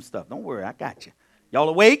got some stuff. Don't worry, I got you. Y'all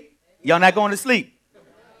awake? Y'all not going to sleep?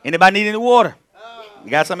 Anybody need any water? You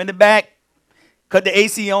got some in the back? Cut the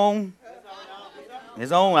AC on.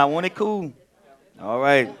 It's on. I want it cool. All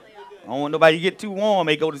right. I don't want nobody to get too warm.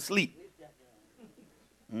 They go to sleep.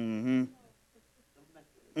 Mm-hmm.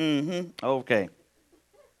 Mm-hmm. Okay.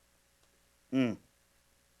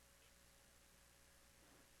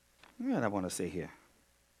 What I want to say here?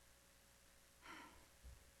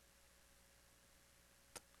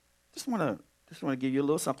 Just want to give you a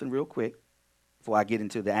little something real quick before I get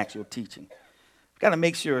into the actual teaching. Got to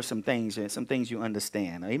make sure some things you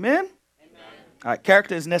understand. Amen? All right,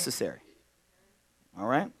 character is necessary. All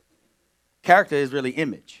right? Character is really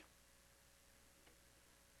image.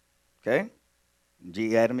 Okay?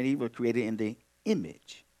 Adam and Eve were created in the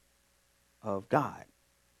image of God,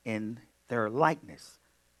 in their likeness,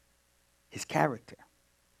 his character.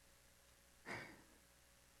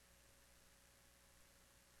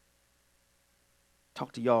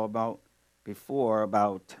 Talked to y'all before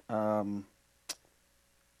about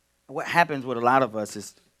what happens with a lot of us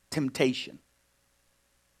is temptation.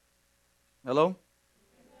 Hello?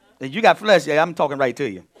 If you got flesh, yeah, I'm talking right to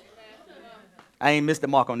you. I ain't missed the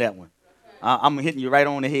mark on that one. I'm hitting you right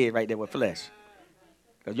on the head right there with flesh.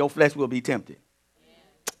 Because your flesh will be tempted.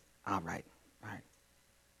 All right. All right.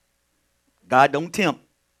 God don't tempt.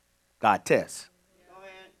 God tests.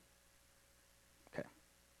 Okay.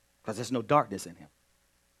 Because there's no darkness in him.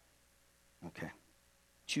 Okay.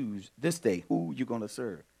 Choose this day who you're going to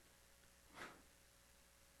serve.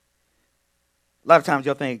 A lot of times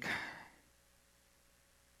you'll think,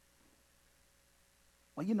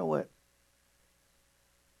 well, you know what?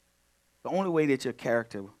 The only way that your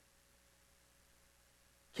character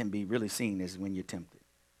can be really seen is when you're tempted.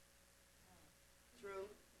 True.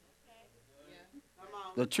 Come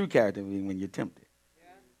on. The true character will be when you're tempted.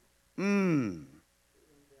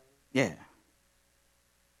 Yeah.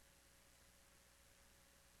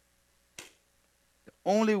 The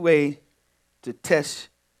only way to test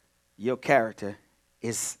your character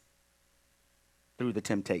is through the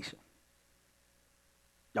temptation.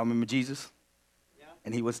 Y'all remember Jesus? Yeah.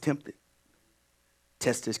 And he was tempted.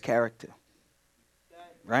 Test his character.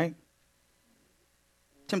 Right?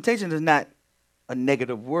 Temptation is not a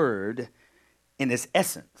negative word in its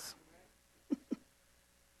essence.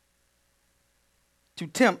 To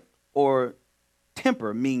tempt or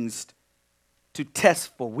temper means to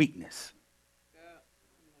test for weakness.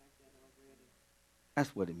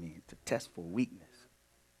 That's what it means, to test for weakness.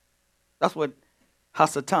 That's what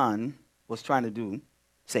Hasatan was trying to do,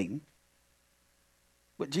 Satan,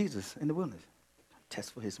 with Jesus in the wilderness.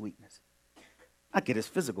 Test for his weakness. I get his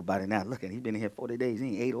physical body now. Look at him. He's been in here 40 days. He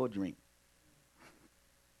ain't ate or drink.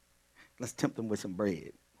 Let's tempt him with some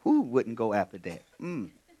bread. Who wouldn't go after that?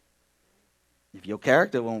 If your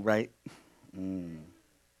character won't right, you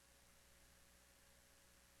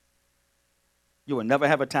will never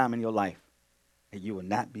have a time in your life that you will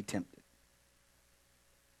not be tempted.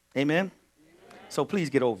 Amen? So please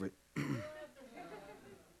get over it.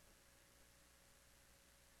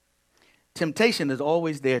 Temptation is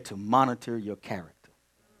always there to monitor your character.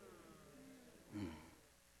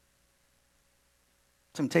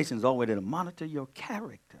 Temptation is always there to monitor your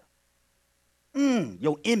character.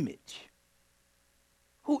 Your image.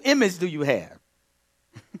 Who image do you have?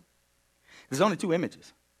 There's only two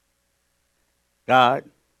images. God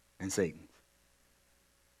and Satan.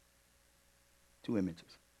 Two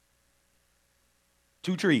images.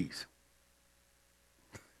 Two trees.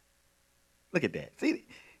 Look at that. See,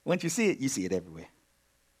 once you see it everywhere.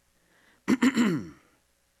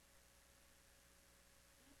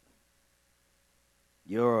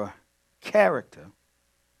 Your character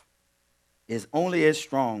is only as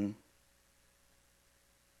strong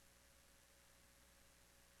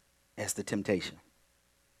as the temptation.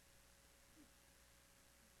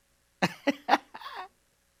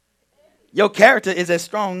 Your character is as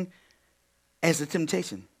strong as the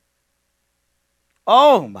temptation.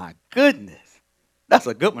 Oh my goodness. That's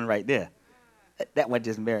a good one right there. That one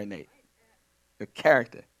just marinate. Your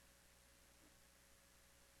character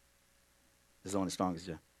is only as strong as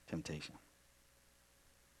your temptation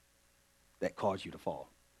that caused you to fall.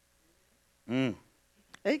 Hey,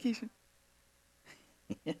 Keisha.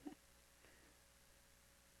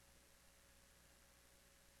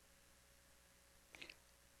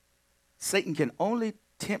 Satan can only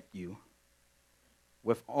tempt you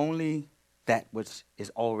with only that which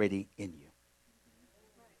is already in you.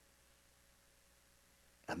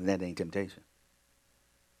 And that ain't temptation.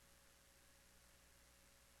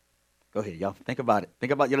 Go ahead, y'all. Think about it.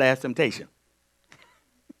 Think about your last temptation.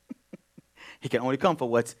 He can only come for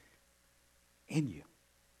what's in you.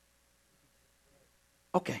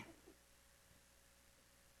 Okay.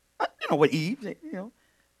 You know what Eve,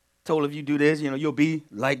 told if you do this, you'll be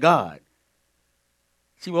like God.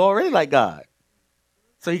 She was already like God.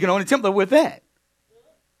 So he can only tempt her with that.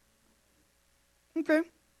 Okay.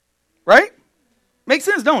 Right? Makes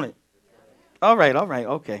sense, don't it? All right,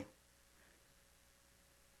 okay.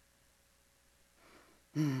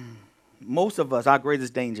 Most of us, our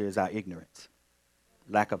greatest danger is our ignorance,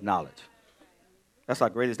 lack of knowledge. That's our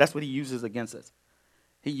greatest. That's what he uses against us.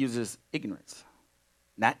 He uses ignorance,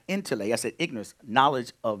 not intellect. I said ignorance,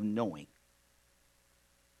 knowledge of knowing.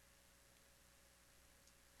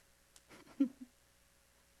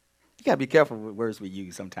 You gotta be careful with words we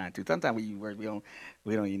use sometimes too. Sometimes we use words we don't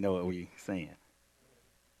even know what we're saying.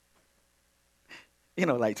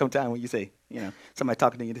 Like sometimes when you say, somebody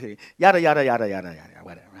talking to you, they say yada yada yada yada yada,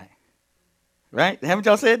 whatever, right? Right? Haven't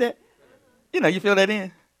y'all said that? You feel that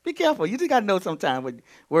in? Be careful. You just gotta know sometimes what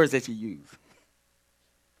words that you use.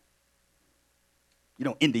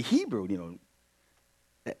 In the Hebrew,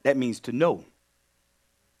 that means to know.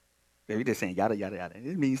 We're just saying yada yada yada.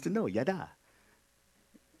 It means to know, yada.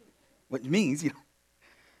 Which means,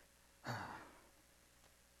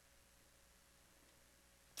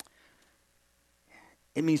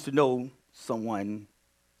 it means to know someone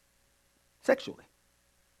sexually.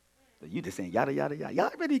 So you just saying yada yada yada.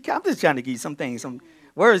 Y'all really, I'm just trying to give you some things, some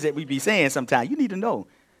words that we be saying sometimes. You need to know.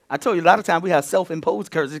 I told you a lot of times we have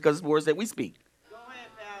self-imposed curses because it's words that we speak. Go ahead,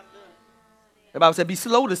 Pastor. The Bible said be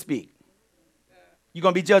slow to speak. You're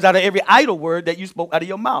going to be judged out of every idle word that you spoke out of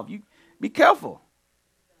your mouth. You be careful.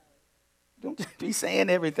 Don't just be saying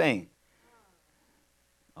everything.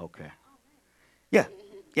 Okay. Yeah.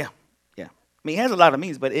 I mean, it has a lot of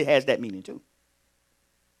meanings, but it has that meaning too.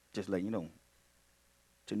 Just let you know.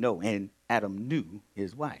 To know. And Adam knew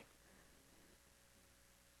his wife.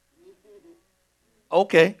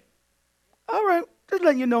 Okay. All right. Just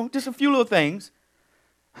letting you know. Just a few little things.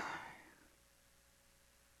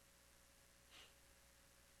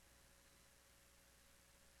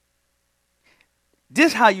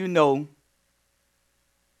 This how you know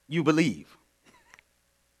you believe.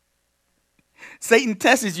 Satan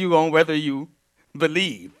tests you on whether you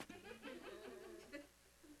believe.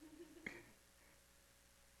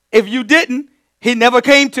 If you didn't, he never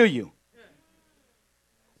came to you.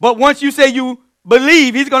 But once you say you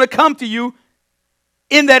believe, he's going to come to you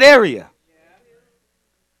in that area.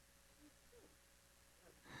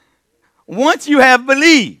 Once you have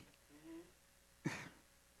believed,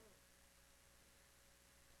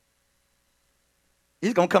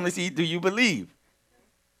 he's going to come to see, do you believe?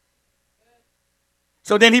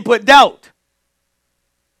 So then he put doubt.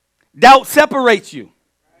 Doubt separates you.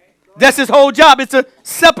 That's his whole job, is to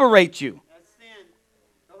separate you. That's sin.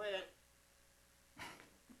 Go ahead.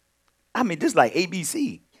 I mean, this is like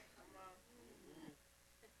ABC.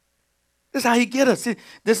 This is how he get us.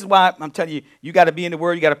 This is why I'm telling you, you got to be in the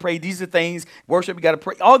Word. You got to pray. These are things, worship, you got to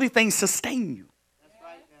pray. All these things sustain you. That's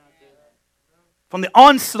right, Pastor. From the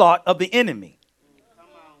onslaught of the enemy. Come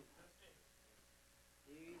on.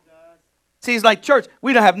 Jesus. See, it's like church.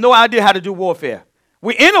 We don't have no idea how to do warfare.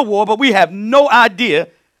 We're in a war, but we have no idea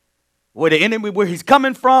where the enemy, where he's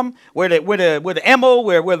coming from, where the ammo,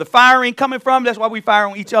 where the firing coming from. That's why we fire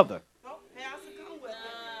on each other. Oh, Pastor, come with it.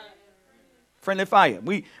 Friendly fire.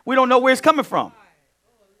 We don't know where it's coming from.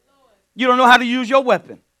 You don't know how to use your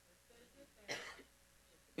weapon.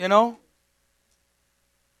 I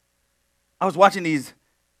was watching these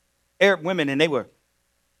Arab women, and they were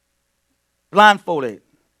blindfolded.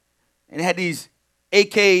 And they had these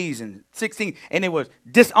AKs and 16, and they were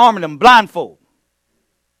disarming them blindfold.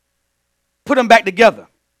 Put them back together.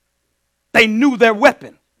 They knew their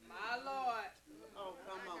weapon. My Lord. Oh,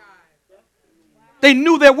 come on. They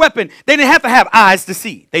knew their weapon. They didn't have to have eyes to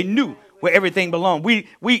see. They knew where everything belonged. We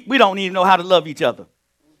don't need to know how to love each other.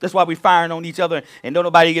 That's why we firing on each other and don't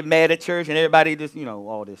nobody get mad at church and everybody just,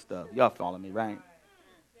 all this stuff. Y'all follow me, right?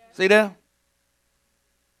 See there?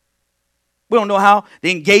 We don't know how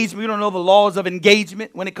the engagement, we don't know the laws of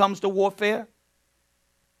engagement when it comes to warfare.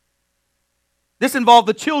 This involves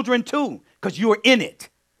the children too, because you're in it.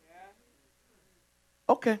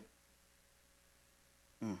 Okay.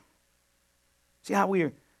 See how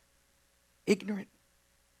we're ignorant?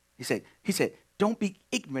 He said, don't be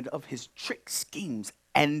ignorant of his trick schemes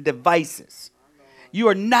and devices. You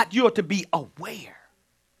are to be aware.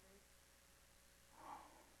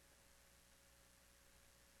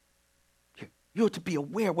 You're to be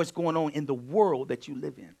aware of what's going on in the world that you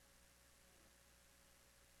live in.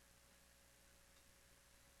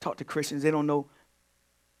 Talk to Christians, they don't know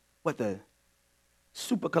what the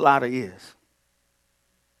super collider is.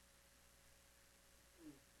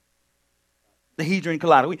 The Hadron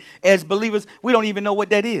Collider. As believers, we don't even know what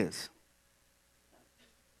that is.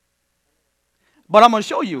 But I'm going to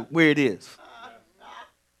show you where it is.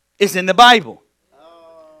 It's in the Bible.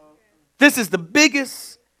 This is the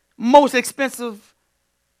biggest, most expensive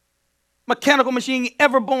mechanical machine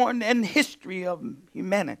ever born in the history of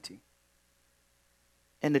humanity.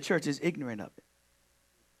 And the church is ignorant of it.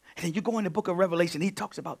 And then you go in the book of Revelation, he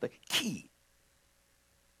talks about the key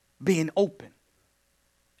being open.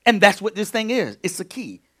 And that's what this thing is. It's a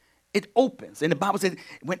key. It opens. And the Bible says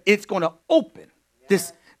when it's going to open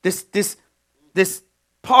this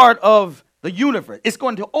part of the universe, it's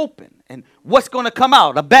going to open. And what's going to come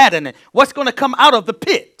out? Abaddon. And what's going to come out of the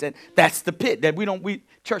pit? And that's the pit that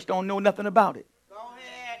church don't know nothing about it. Go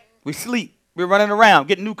ahead. We sleep. We're running around,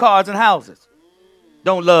 getting new cars and houses.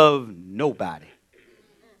 Don't love nobody.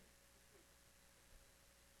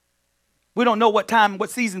 We don't know what time, what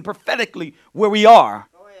season prophetically where we are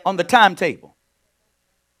on the timetable.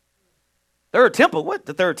 Third temple? What?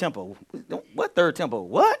 The third temple? What third temple?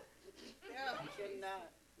 What?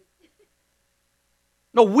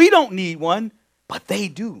 No, we don't need one, but they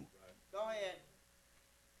do. Go ahead.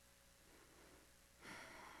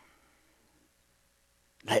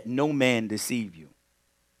 Let no man deceive you.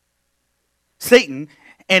 Satan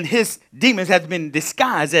and his demons have been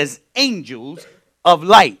disguised as angels of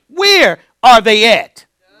light. Where are they at?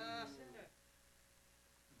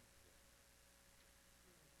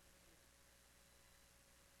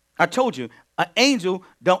 I told you, an angel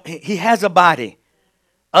he has a body.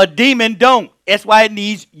 A demon don't. That's why it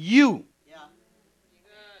needs you. Yeah.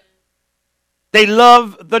 They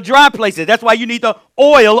love the dry places. That's why you need the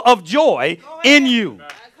oil of joy in you.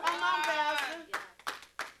 Come on, Pastor.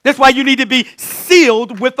 That's why you need to be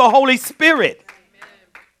sealed with the Holy Spirit.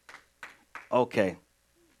 Okay.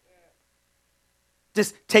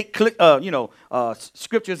 Just take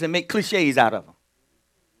scriptures and make cliches out of them.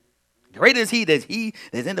 Greater is he that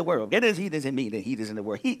is in the world. Greater is he that is in me than he that is in the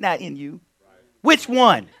world. He's not in you. Right. Which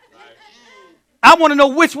one? Right. I want to know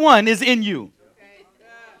which one is in you. Okay.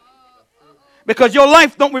 Because your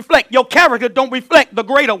life don't reflect, your character don't reflect the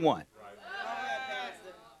greater one.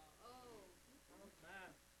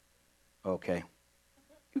 Right. Okay.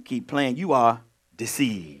 You keep playing, you are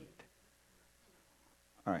deceived.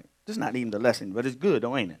 All right. This is not even the lesson, but it's good,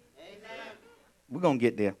 though, ain't it? Amen. We're going to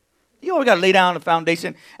get there. You always got to lay down the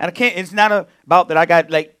foundation. And it's not about that I got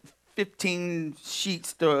like 15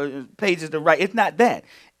 pages to write. It's not that.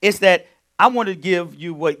 It's that I want to give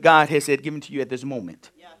you what God has said given to you at this moment.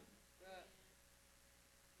 Yeah.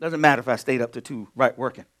 Doesn't matter if I stayed up to 2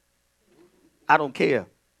 working. I don't care.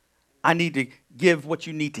 I need to give what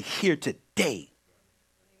you need to hear today.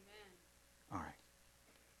 Amen.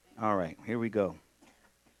 All right. Here we go.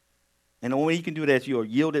 And the only way you can do that is you're a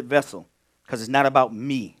yielded vessel, because it's not about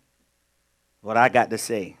me. What I got to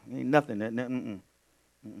say. Ain't nothing.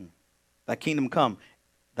 Thy kingdom come,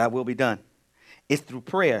 thy will be done. It's through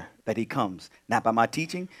prayer that he comes. Not by my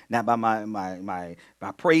teaching, not by my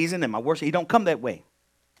praising and my worship. He don't come that way.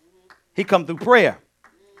 He come through prayer.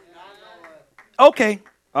 Okay.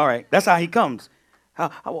 All right. That's how he comes.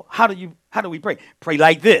 How do we pray? Pray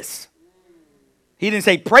like this. He didn't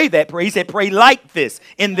say pray that prayer. He said pray like this,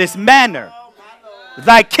 in this manner.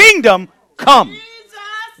 Thy kingdom come.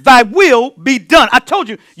 Thy will be done. I told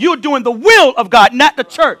you, you're doing the will of God, not the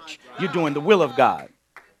church. You're doing the will of God.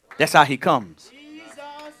 That's how he comes.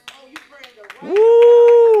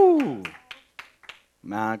 Woo!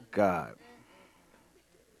 My God.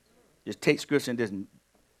 Just take scripture and just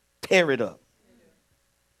tear it up.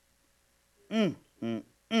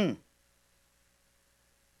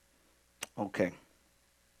 Okay.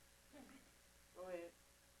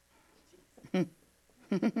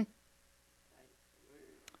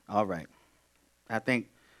 All right. I think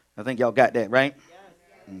y'all got that, right?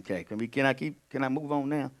 Okay, can I move on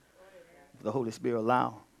now? If the Holy Spirit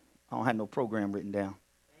allow. I don't have no program written down.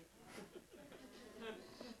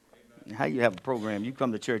 How you have a program? You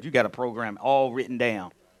come to church, you got a program all written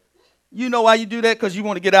down. You know why you do that? Because you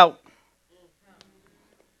want to get out.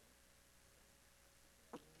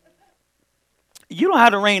 You don't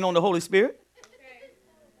have to rain on the Holy Spirit.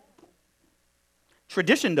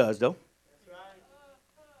 Tradition does, though.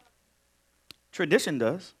 Tradition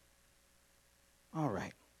does. All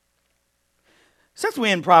right. Since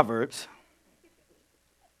we're in Proverbs,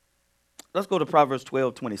 let's go to Proverbs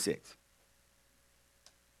 12:26.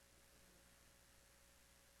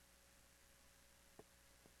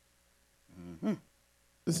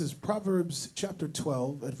 This is Proverbs chapter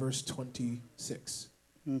 12 at verse 26.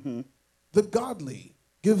 Mm-hmm. The godly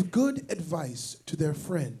give good advice to their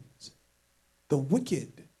friends. The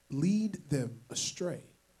wicked lead them astray.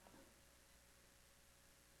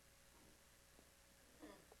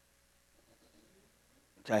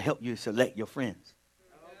 To help you select your friends.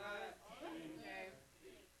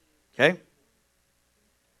 Okay?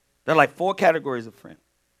 There are like 4 categories of friends.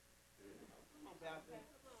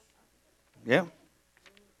 Yeah.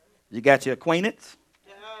 You got your acquaintance.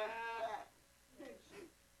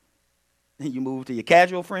 Then you move to your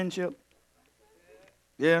casual friendship.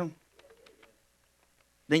 Yeah.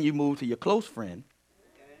 Then you move to your close friend.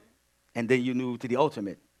 And then you move to the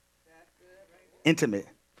ultimate, intimate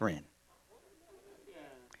friend.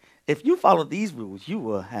 If you follow these rules, you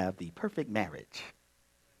will have the perfect marriage.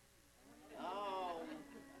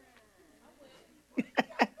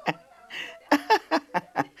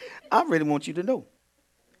 I really want you to know.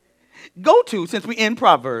 Go to, since we're in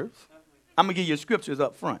Proverbs, I'm going to give you scriptures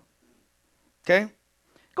up front. Okay?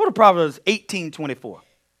 Go to Proverbs 18:24.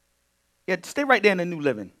 Yeah, stay right there in the New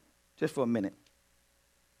Living, just for a minute.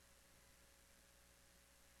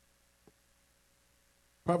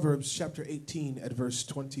 Proverbs chapter 18 at verse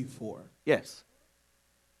 24. Yes.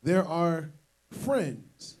 There are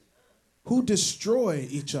friends who destroy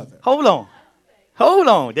each other. Hold on.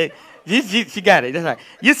 She got it. That's right.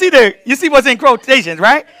 You see what's in quotations,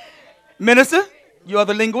 right? Minister, you are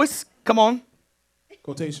the linguist. Come on.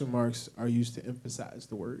 Quotation marks are used to emphasize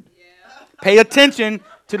the word. Pay attention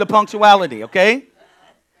to the punctuality, okay?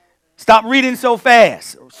 Stop reading so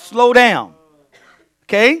fast. Slow down.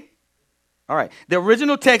 Okay? All right. The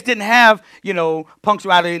original text didn't have,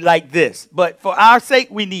 punctuality like this. But for our sake,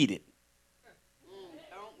 we need it.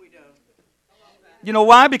 You know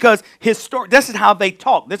why? Because this is how they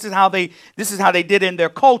talk. This is how they did in their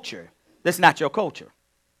culture. That's not your culture.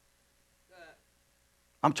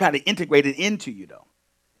 I'm trying to integrate it into you, though.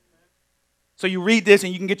 So you read this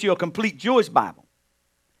and you can get you a complete Jewish Bible.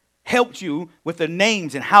 Helps you with the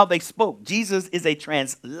names and how they spoke. Jesus is a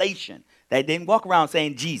translation. They didn't walk around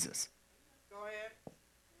saying Jesus. Go ahead.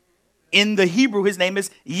 In the Hebrew, his name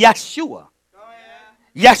is Yeshua. Go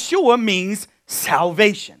ahead. Yeshua means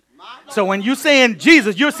salvation. So when you're saying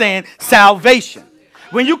Jesus, you're saying salvation.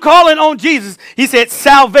 When you calling on Jesus, he said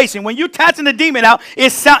salvation. When you casting the demon out,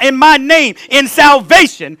 it's in my name. In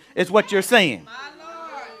salvation is what you're saying.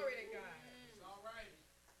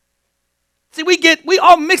 See, we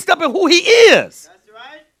all mixed up in who he is. That's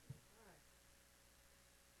right.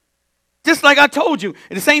 Just like I told you.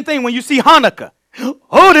 The same thing when you see Hanukkah.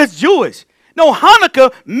 Oh, that's Jewish. No,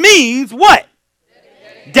 Hanukkah means what?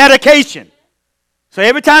 Dedication. So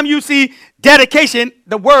every time you see dedication,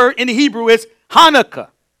 the word in the Hebrew is Hanukkah.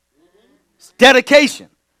 It's dedication.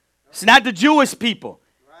 It's not the Jewish people.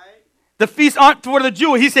 Right. The feasts aren't for the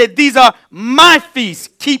Jews. He said, these are my feasts.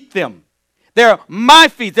 Keep them. They're my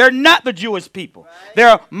feasts. They're not the Jewish people. Right.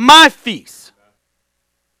 They're my feasts.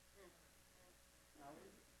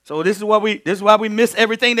 So this is why we miss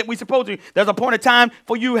everything that we're supposed to. There's a point of time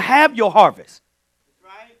for you to have your harvest.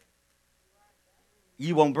 Right.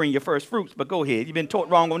 You won't bring your first fruits, but go ahead. You've been taught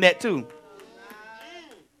wrong on that too.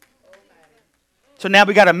 So now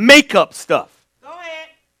we got to make up stuff. Go ahead.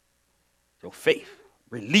 Your faith.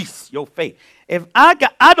 Release your faith. If I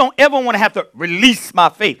don't ever want to have to release my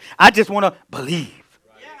faith. I just want to believe.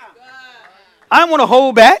 Yeah. I don't want to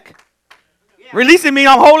hold back. Yeah. Releasing means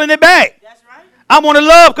I'm holding it back. That's right. I want to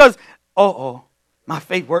love because, my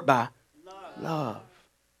faith worked by love.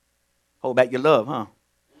 Hold back your love, huh?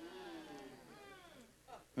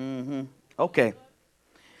 Mm-hmm. Okay.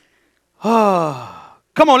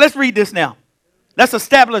 Come on, let's read this now. Let's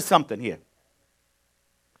establish something here.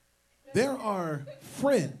 There are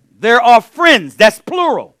friends. There are friends. That's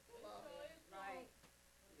plural.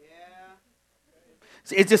 Yeah.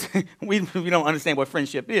 See, it's just, we don't understand what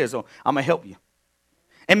friendship is, so I'm going to help you.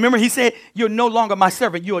 And remember, he said, you're no longer my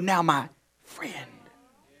servant. You are now my friend.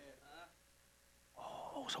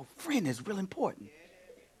 friend is real important.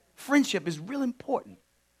 Friendship is real important.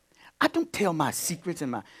 I don't tell my secrets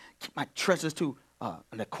and my treasures to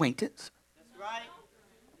an acquaintance. That's right.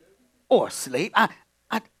 Or a slave. I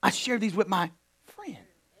share these with my friend.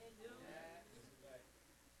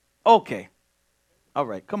 Okay. All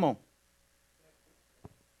right, come on.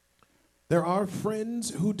 There are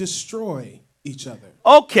friends who destroy each other.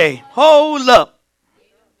 Okay, hold up.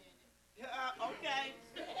 Okay.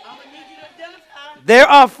 I'm going to need you to identify. There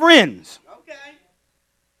are friends Okay.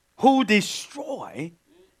 who destroy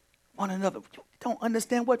one another. You don't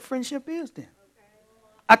understand what friendship is then.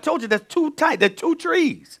 I told you there's two types, there's two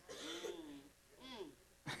trees.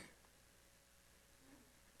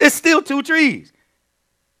 It's still two trees.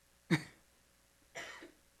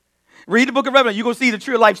 Read the book of Revelation. You're going to see the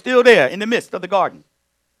tree of life still there in the midst of the garden.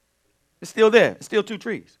 It's still there. It's still two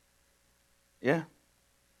trees. Yeah.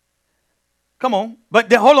 Come on. But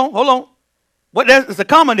then, hold on. There's a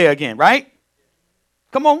comma there again, right?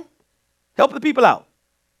 Come on. Help the people out.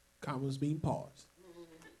 Commas being paused.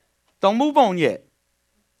 Don't move on yet.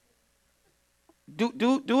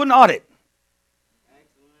 Do an audit.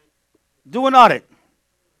 Do an audit.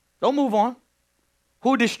 Don't move on.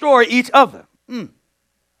 Who destroy each other.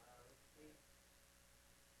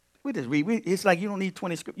 We just read. It's like you don't need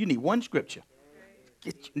 20 scriptures. You need one scripture.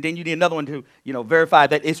 Then you need another one to, verify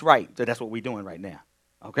that it's right. So that's what we're doing right now.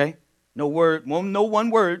 Okay? No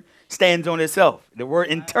one word stands on itself. The word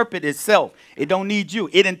interpret itself. It don't need you.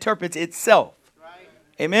 It interprets itself. Right.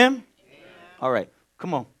 Amen? All right.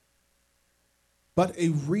 Come on. But a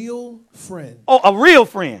real friend. Oh, a real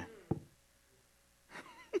friend.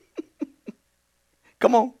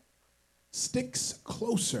 Come on. Sticks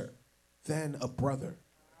closer than a brother.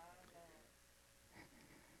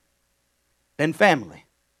 Than family.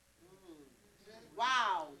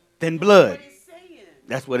 Wow. Than blood. What it's saying.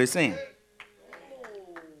 That's what it's saying.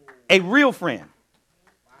 A real friend.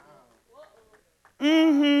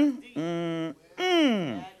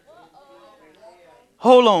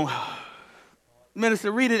 Hold on.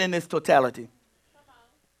 Minister, read it in its totality.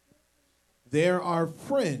 There are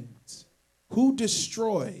friends who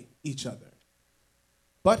destroy each other,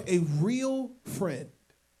 but a real friend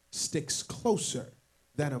sticks closer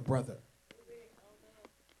than a brother.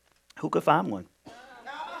 Who could find one?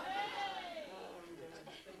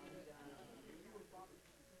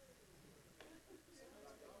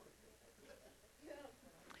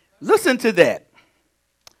 Listen to that.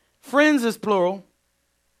 Friends is plural,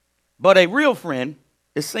 but a real friend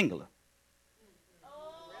is singular.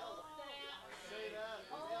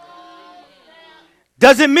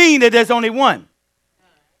 Doesn't mean that there's only one.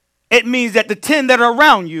 It means that the 10 that are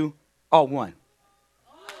around you are one.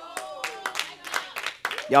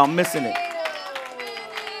 Y'all missing it.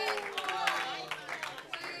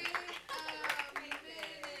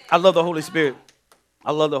 I love the Holy Spirit.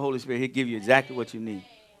 I love the Holy Spirit. He'll give you exactly what you need.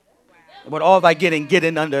 But all by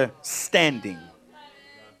getting understanding.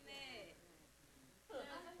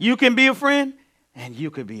 You can be a friend, and you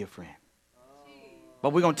can be a friend.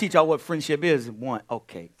 But we're going to teach y'all what friendship is. One,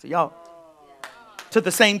 okay. So y'all, to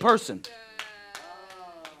the same person.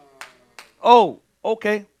 Oh,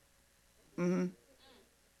 okay.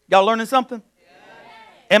 Y'all learning something?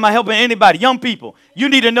 Am I helping anybody? Young people, you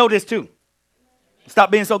need to know this too.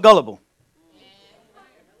 Stop being so gullible.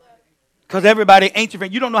 Because everybody ain't your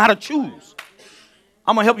friend. You don't know how to choose.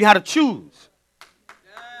 I'm going to help you how to choose.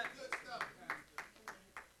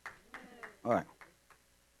 All right.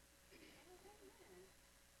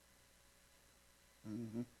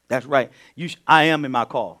 That's right. I am in my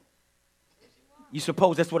call. You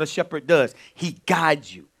suppose that's what a shepherd does. He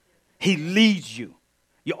guides you. He leads you.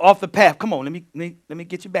 You're off the path. Come on, let me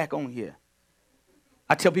get you back on here.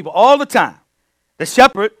 I tell people all the time, the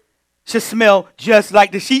shepherd should smell just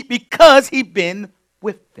like the sheep because he's been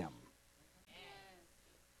with them.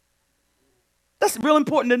 That's real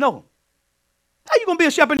important to know. How you going to be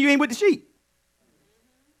a shepherd and you ain't with the sheep?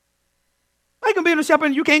 How you going to be a shepherd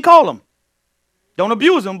and you can't call them? Don't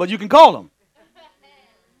abuse them, but you can call them.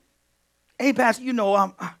 Hey, Pastor,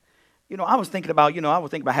 I was thinking about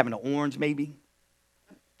having an orange maybe.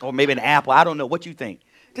 Or maybe an apple. I don't know. What you think?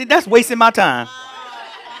 See, that's wasting my time.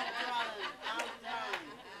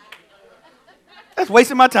 That's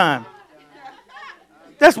wasting my time.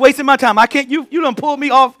 That's wasting my time. I can't, you done pulled me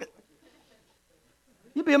off.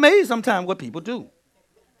 You'll be amazed sometimes what people do.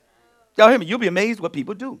 Y'all hear me? You'll be amazed what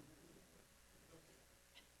people do.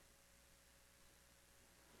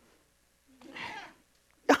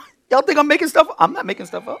 Y'all think I'm making stuff up? I'm not making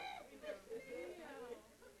stuff up.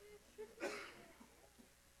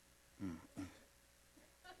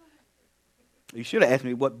 You should have asked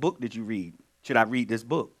me, what book did you read? Should I read this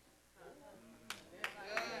book?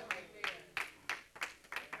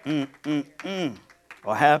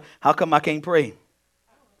 Or how come I can't pray?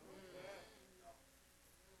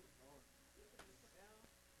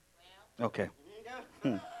 Okay.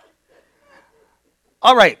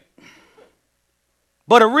 All right.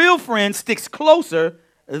 But a real friend sticks closer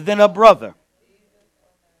than a brother.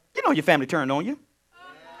 You know your family turned on you.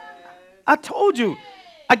 I told you.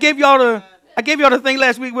 I gave y'all the thing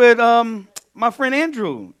last week with my friend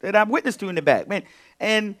Andrew that I witnessed to in the back, man.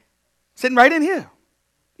 And sitting right in here.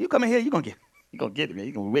 You come in here, you're gonna get it, man.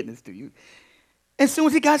 You're gonna witness to you. As soon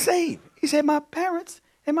as he got saved, he said, my parents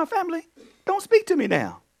and my family don't speak to me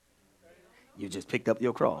now. You just picked up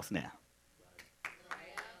your cross now.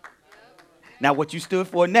 Now what you stood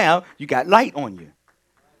for now, you got light on you.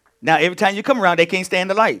 Now every time you come around, they can't stand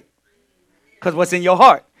the light. Because what's in your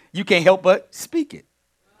heart, you can't help but speak it.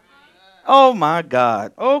 Oh my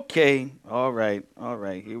God. Okay. All right.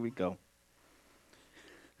 Here we go.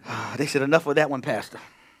 They said enough of that one, Pastor.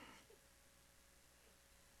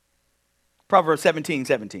 Proverbs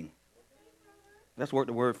 17:17. Let's work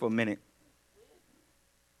the word for a minute.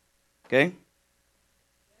 Okay?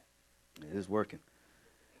 It is working.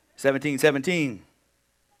 17:17.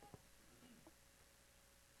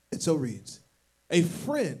 It so reads, a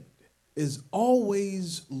friend is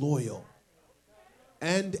always loyal,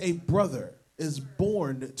 and a brother is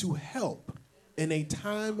born to help in a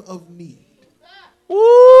time of need.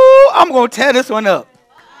 Ooh, I'm going to tear this one up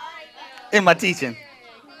in my teaching.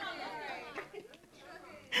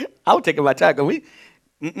 I was taking my time because we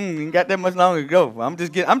ain't got that much longer to go. I'm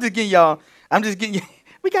just getting y'all.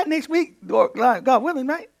 We got next week, God willing,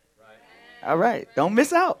 right? All right. Don't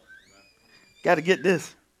miss out. Got to get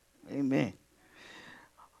this. Amen.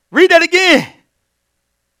 Read that again.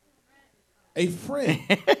 A friend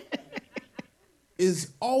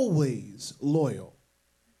is always loyal,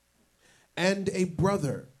 and a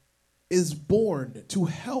brother is born to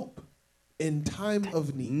help in time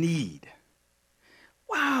of need.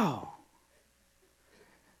 Wow.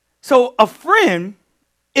 So a friend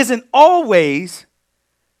isn't always.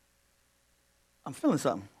 I'm feeling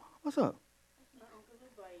something. What's up?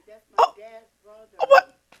 Oh, what?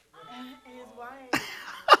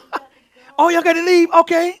 Oh, y'all got to leave?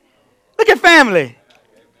 Okay. Look at family.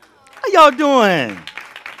 How y'all doing?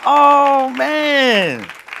 Oh, man.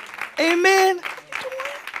 Amen.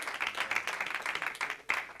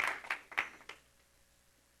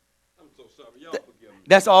 I'm so sorry. Y'all forgive me.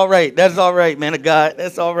 That's all right. That's all right, man of God.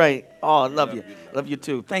 That's all right. Oh, I love you. Love you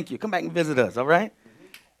too. Thank you. Come back and visit us, all right?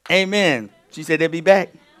 Amen. She said they'll be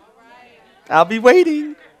back. I'll be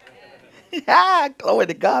waiting. Glory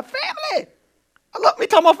to God. Family. I love me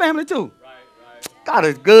talking about family too. God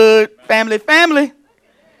is good. Family.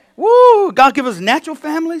 Woo. God give us natural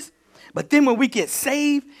families. But then when we get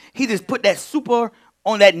saved, he just put that super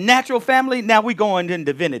on that natural family. Now we going in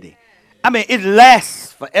divinity. I mean, it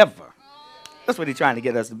lasts forever. That's what he's trying to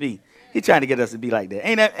get us to be. He's trying to get us to be like that.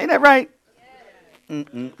 Ain't that right?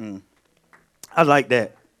 I like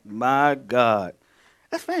that. My God.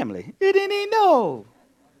 That's family. You didn't even know.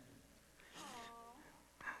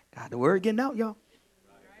 God, the word getting out, y'all.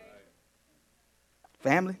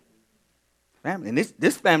 Family. And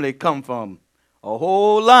this family come from a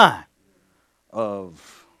whole line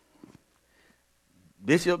of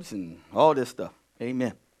bishops and all this stuff.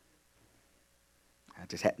 Amen. I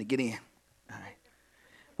just happened to get in. All right.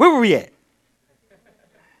 Where were we at?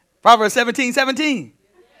 Proverbs 17:17.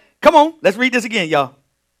 Come on, let's read this again, y'all.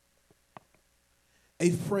 A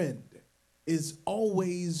friend is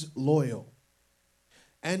always loyal,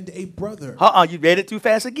 and a brother. You read it too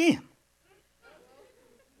fast again.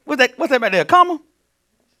 What's that right there? A comma?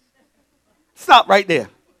 Stop right there.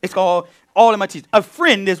 It's called all in my teeth. A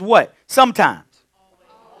friend is what? Sometimes.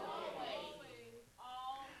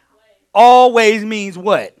 Always means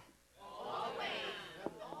what?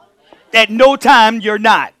 At no time you're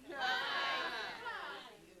not.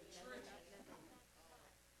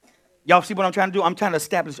 Y'all see what I'm trying to do? I'm trying to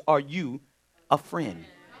establish, are you a friend?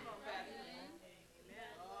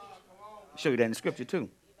 I'll show you that in the scripture too.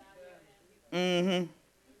 And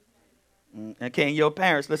can your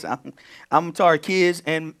parents, listen, I'm sorry, kids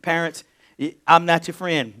and parents, I'm not your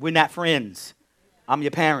friend. We're not friends. I'm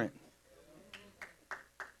your parent.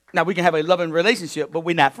 Now, we can have a loving relationship, but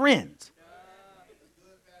we're not friends.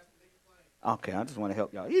 Okay, I just want to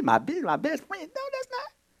help y'all. He's my best friend. No, that's not.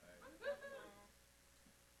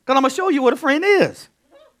 Because I'm going to show you what a friend is.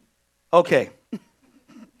 Okay.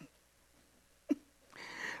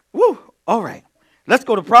 Woo. All right. Let's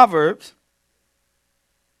go to Proverbs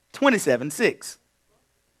 27:6.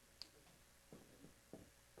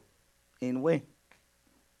 Anyway.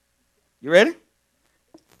 You ready?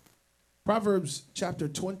 Proverbs chapter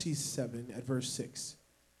 27 at verse 6.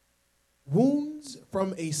 Wounds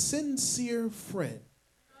from a sincere friend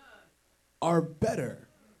are better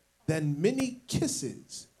than many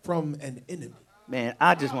kisses from an enemy. Man,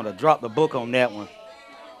 I just want to drop the book on that one.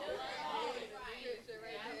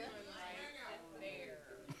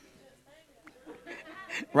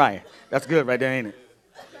 Right. That's good right there, ain't it?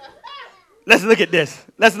 Let's look at this.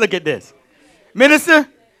 Let's look at this. Minister,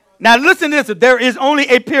 now listen to this. There is only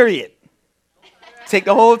a period. Take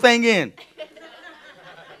the whole thing in.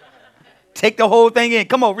 Take the whole thing in.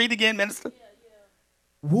 Come on, read again, minister.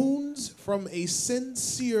 Wounds from a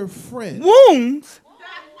sincere friend. Wounds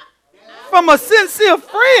from a sincere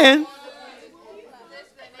friend.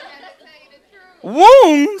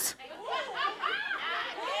 Wounds.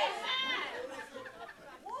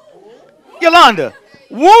 Yolanda,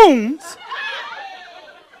 wounds.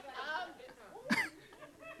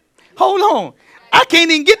 Hold on. I can't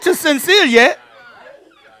even get to sincere yet.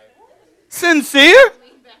 Sincere?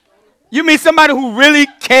 You mean somebody who really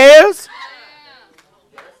cares?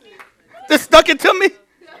 Just stuck it to me?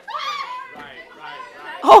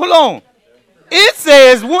 Hold on. It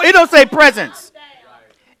says, it don't say presents.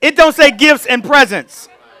 It don't say gifts and presents.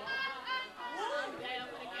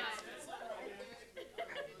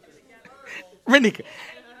 Renika,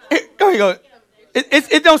 go ahead.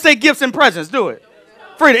 It don't say gifts and presents, do it.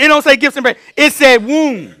 Frida, it don't say gifts and presents. It said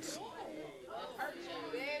wounds.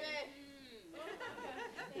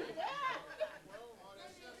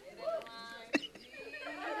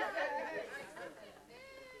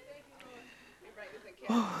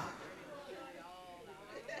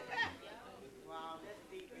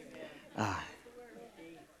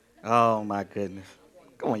 Oh my goodness.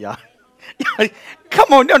 Come on, y'all.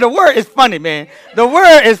 Come on, no, the word is funny, man. The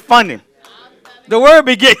word is funny. The word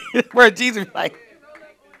begins where Jesus like.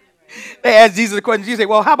 They asked Jesus a question. Jesus said,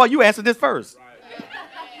 well, how about you answer this first?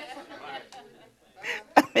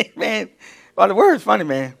 I mean, man, well, the word is funny,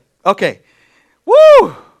 man. Okay.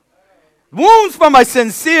 Woo! Wounds from a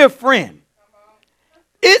sincere friend.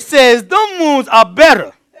 It says them wounds are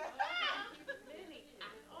better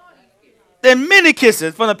than many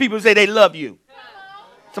kisses from the people who say they love you.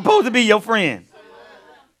 Supposed to be your friend.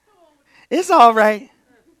 It's all right.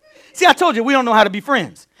 See, I told you we don't know how to be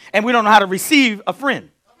friends. And we don't know how to receive a friend.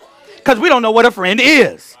 Because we don't know what a friend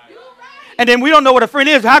is. And then we don't know what a friend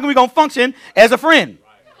is. How can we going to function as a friend?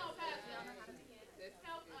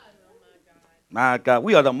 My God,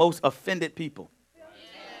 we are the most offended people.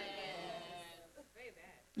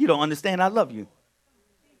 You don't understand I love you.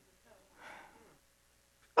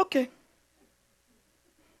 Okay.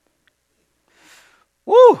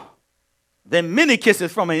 Woo! Then many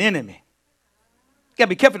kisses from an enemy. You got to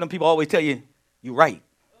be careful. Them people always tell you, you're right.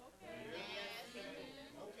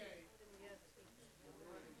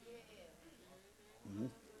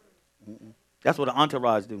 Mm-hmm. That's what an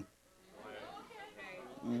entourage do.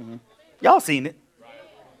 Mm-hmm. Y'all seen it.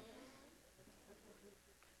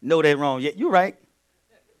 No, they're wrong. Yeah, you're right.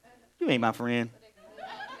 You ain't my friend.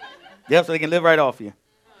 Yep, so they can live right off you.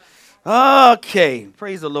 Okay,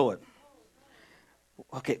 praise the Lord.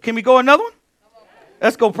 Okay, can we go another one?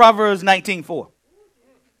 Let's go Proverbs 19:4.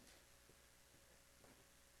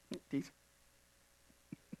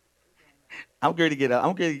 I'm going to get out.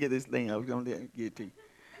 I'm going to get this thing. I'm going to get it to you.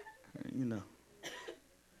 You know.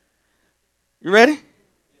 You ready?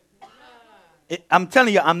 I'm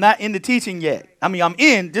telling you, I'm not in the teaching yet. I mean, I'm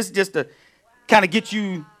in just to kind of get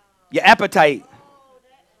you your appetite.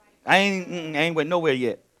 I ain't went nowhere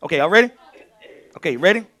yet. Okay, y'all ready? Okay,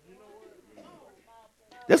 ready?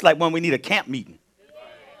 That's like when we need a camp meeting.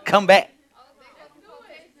 Come back.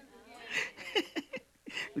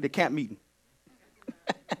 The camp meeting.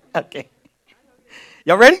 Okay.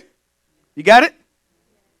 Y'all ready? You got it?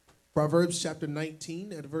 Proverbs chapter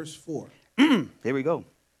 19 at verse 4. Here we go.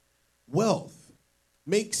 Wealth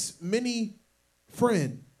makes many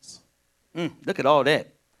friends. Look at all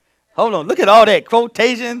that. Hold on. Look at all that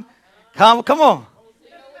quotation. Come on.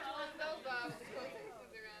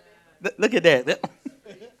 Look at that.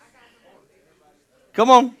 Come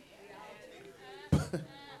on.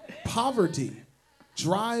 Poverty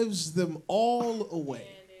drives them all away.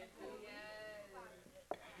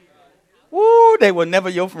 Woo, they were never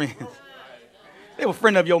your friends. They were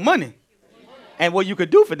friends of your money and what you could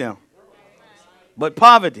do for them. But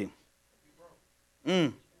poverty,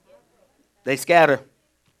 they scatter.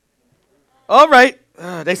 All right.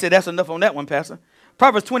 They said that's enough on that one, Pastor.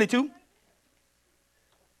 Proverbs 22.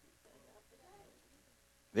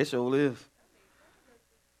 This sure is.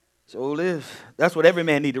 Sure is. That's what every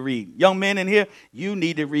man need to read. Young men in here, you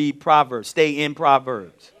need to read Proverbs. Stay in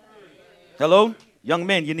Proverbs. Hello? Young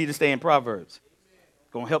men, you need to stay in Proverbs.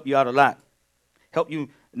 It's going to help you out a lot. Help you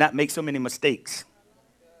not make so many mistakes.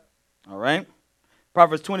 All right?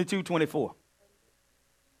 Proverbs 22:24.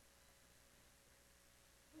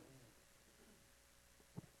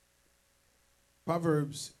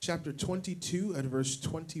 Proverbs chapter 22 and verse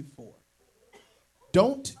 24.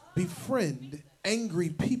 Don't befriend angry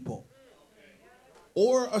people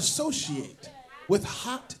or associate with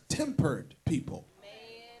hot-tempered people.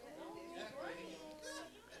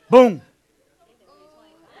 Boom.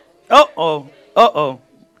 Uh-oh. Uh-oh.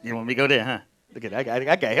 You want me to go there, huh? Look at that.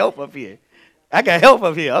 I got help up here. I got help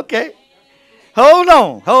up here. Okay. Hold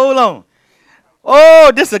on. Hold on.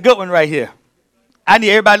 Oh, this is a good one right here. I need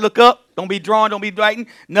everybody to look up. Don't be drawing. Don't be writing.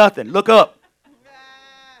 Nothing. Look up.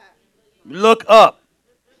 Look up.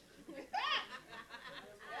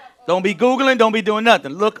 Don't be Googling. Don't be doing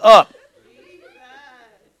nothing. Look up.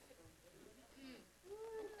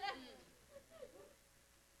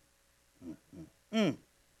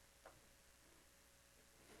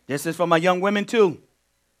 This is for my young women too.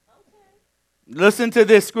 Listen to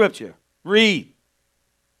this scripture. Read.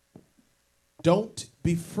 Don't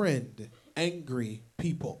befriend angry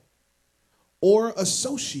people or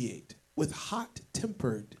associate with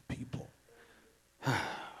hot-tempered people.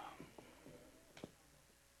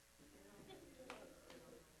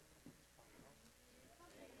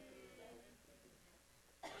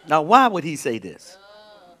 Now, why would he say this?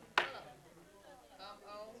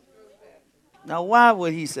 Now, why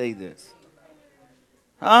would he say this?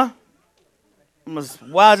 Huh? I'm the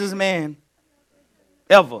wisest man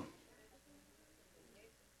ever.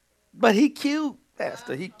 But he cute,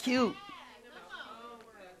 Pastor. He cute.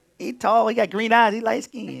 He tall. He got green eyes. He light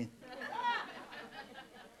skinned.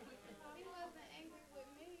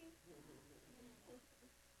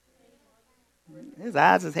 His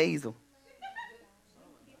eyes is hazel.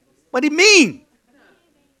 What do you mean?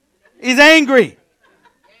 He's angry.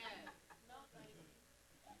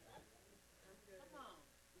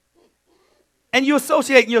 And you're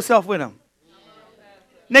associating yourself with him.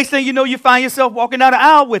 Next thing you know, you find yourself walking down the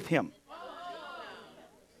aisle with him.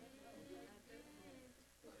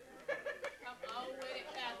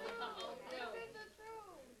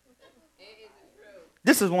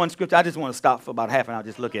 This is one scripture. I just want to stop for about half an hour,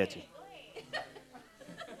 just look at you.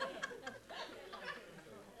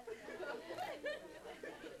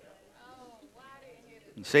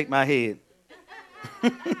 And shake my head.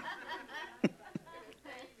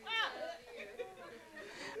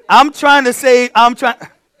 I'm trying to save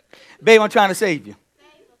you.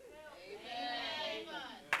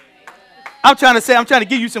 I'm trying to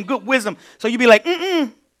give you some good wisdom so you be like,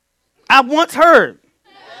 I once heard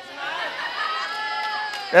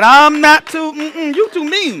that I'm not too, you too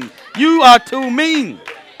mean. You are too mean.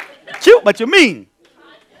 Cute, but you're mean.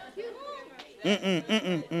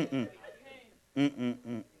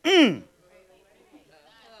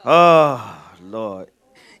 Oh, Lord.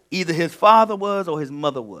 Either his father was or his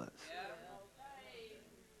mother was.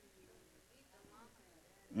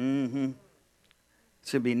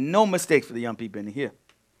 Should be no mistakes for the young people in here.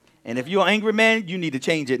 And if you're an angry man, you need to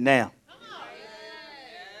change it now.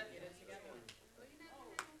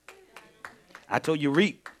 I told you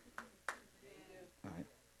reap. All right.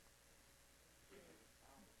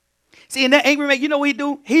 See, and that angry man, you know what he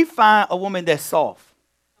do? He find a woman that's soft.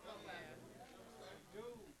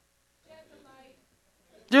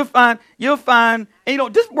 You'll find,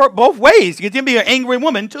 and this work both ways. You can be an angry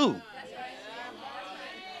woman too.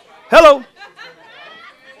 Hello.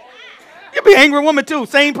 You'll be an angry woman too.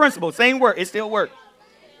 Same principle, same work. It still works.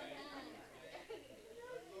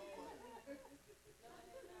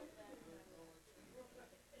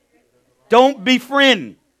 Don't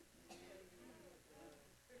befriend.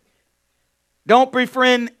 Don't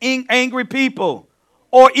befriend angry people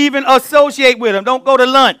or even associate with them. Don't go to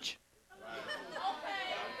lunch.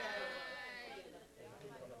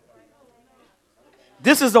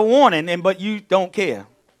 This is a warning, but you don't care.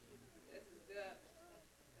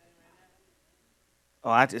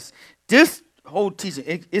 Oh, this whole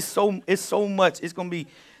teaching, it's so much. It's going to be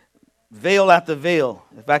veil after veil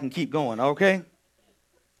if I can keep going, okay?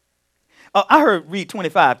 Oh, I heard read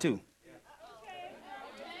 25 too.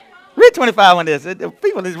 Read 25 on this. The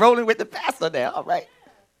people is rolling with the pastor now, all right.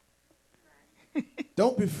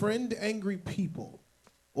 Don't befriend angry people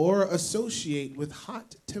or associate with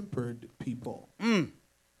hot-tempered people.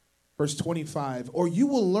 Verse 25, or you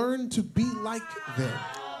will learn to be like them.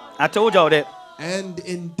 I told y'all that. And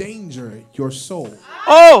endanger your soul.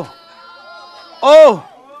 Oh.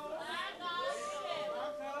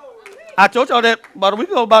 I told y'all that about a week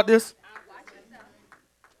ago about this.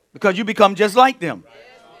 Because you become just like them.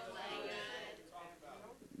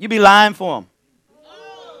 You be lying for them.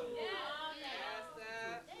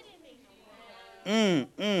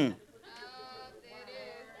 Mm.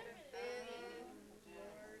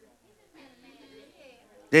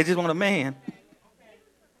 They just want a man.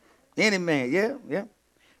 Any man, yeah.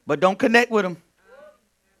 But don't connect with them.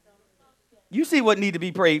 You see what need to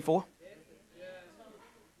be prayed for.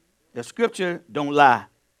 The scripture don't lie.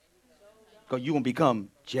 Because you're going to become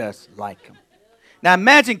just like him. Now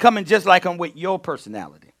imagine coming just like him with your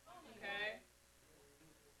personality.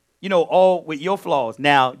 You know, all with your flaws.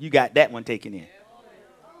 Now you got that one taken in.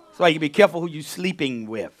 So you be careful who you sleeping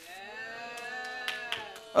with.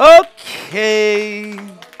 Okay.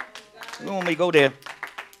 You want me to go there.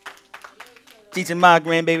 Teaching my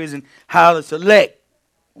grandbabies and how to select.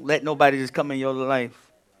 Don't let nobody just come in your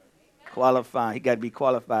life. Qualify. He got to be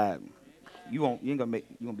qualified. You ain't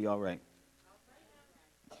gonna be all right.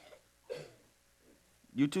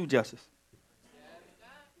 You too, Justice.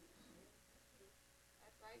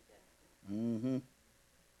 Mm-hmm.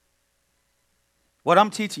 What I'm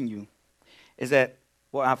teaching you is that,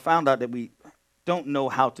 well, I found out that we don't know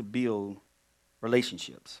how to build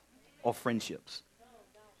relationships or friendships.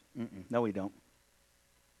 No, we don't.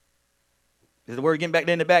 Is the word getting back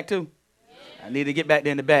there in the back too? I need to get back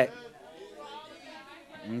there in the back.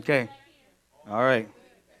 Okay. All right.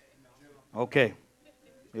 Okay.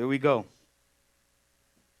 Here we go.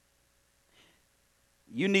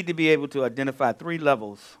 You need to be able to identify 3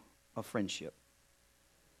 levels of friendship.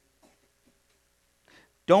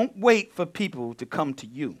 Don't wait for people to come to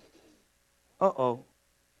you.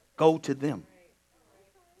 Go to them.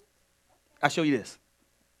 I'll show you this.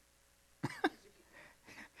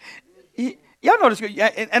 Y'all know this,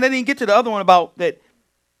 and I didn't get to the other one about that.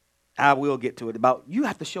 I will get to it about you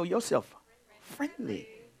have to show yourself friendly.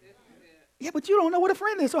 Yeah, but you don't know what a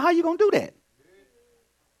friend is, so how you gonna do that?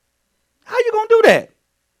 How you gonna do that?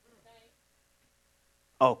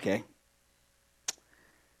 Okay.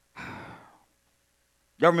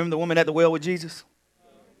 Y'all remember the woman at the well with Jesus?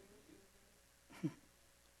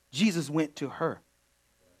 Jesus went to her.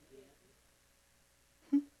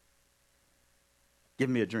 Give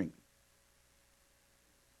me a drink.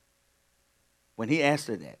 When he asked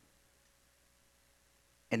her that,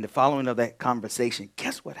 in the following of that conversation,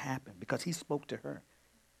 guess what happened? Because he spoke to her.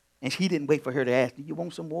 And he didn't wait for her to ask, do you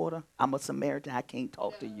want some water? I'm a Samaritan. I can't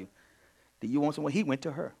talk to you. Do you want some water? He went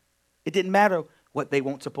to her. It didn't matter what they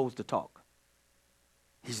weren't supposed to talk.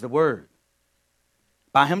 He's the word.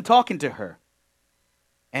 By him talking to her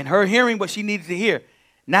and her hearing what she needed to hear,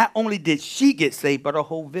 not only did she get saved, but her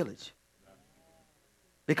whole village.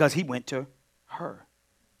 Because he went to her.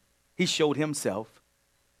 He showed himself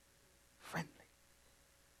friendly.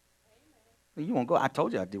 You won't go. I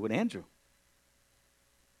told you I did with Andrew.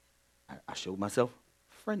 I showed myself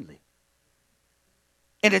friendly.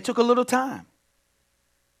 And it took a little time.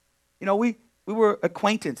 You know, we were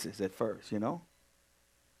acquaintances at first, you know.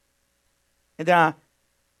 And then our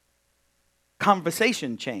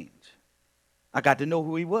conversation changed. I got to know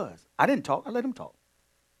who he was. I didn't talk. I let him talk.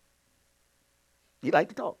 He liked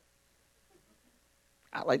to talk.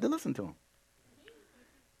 I like to listen to him.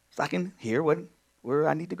 So I can hear where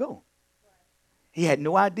I need to go. He had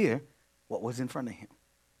no idea what was in front of him.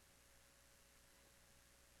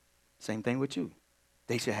 Same thing with you.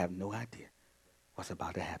 They should have no idea what's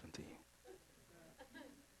about to happen to you.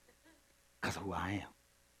 Because of who I am.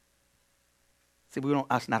 See,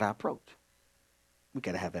 that's not our approach. We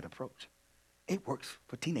got to have that approach. It works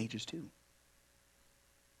for teenagers too.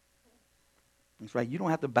 That's right. You don't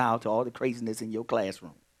have to bow to all the craziness in your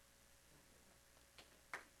classroom.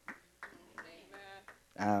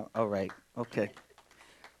 All right. Okay.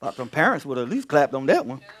 But some parents would have at least clapped on that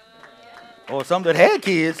one. Or some that had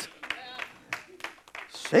kids.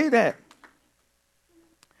 Say that.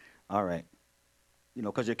 All right. You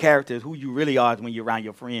know, because your character is who you really are when you're around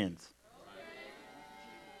your friends.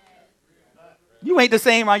 You ain't the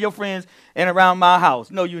same around your friends and around my house.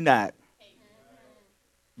 No, you're not.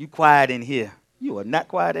 You quiet in here. You are not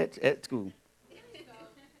quiet at school.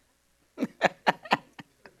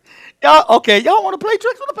 Y'all want to play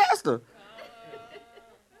tricks with the pastor.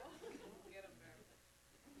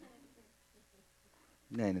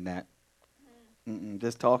 No, they're not.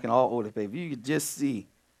 Just talking all over the place. You could just see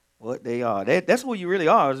what they are. That's who you really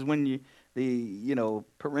are. Is when the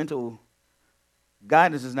parental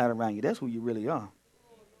guidance is not around you. That's who you really are.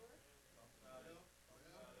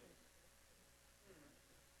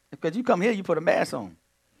 Because you come here, you put a mask on.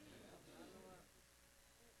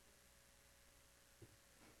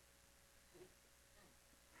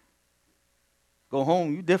 Go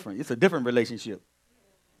home, you different. It's a different relationship.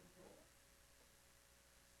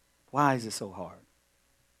 Why is it so hard?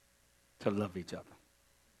 to love each other.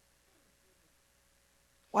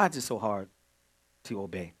 Why is it so hard to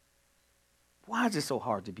obey? Why is it so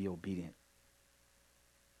hard to be obedient?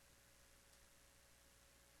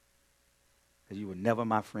 Because you were never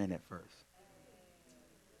my friend at first.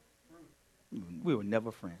 We were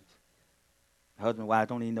never friends. Husband and wife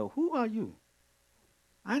don't even know, who are you?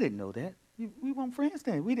 I didn't know that. We weren't friends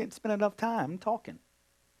then. We didn't spend enough time talking,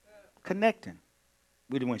 connecting.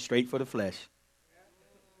 We just went straight for the flesh.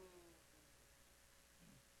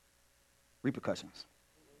 Repercussions.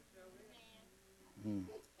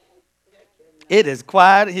 It is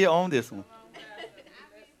quiet here on this one.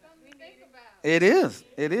 It is.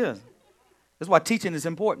 It is. That's why teaching is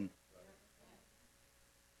important.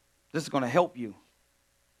 This is going to help you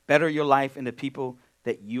better your life and the people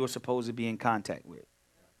that you are supposed to be in contact with.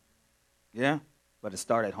 Yeah? But it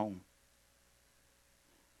starts at home.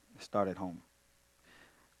 It starts at home.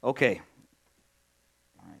 Okay.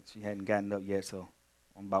 All right. She hadn't gotten up yet, so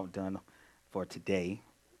I'm about done for today.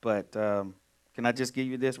 But can I just give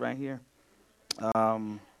you this right here?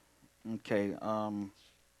 Okay. It's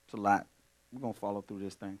a lot. We're going to follow through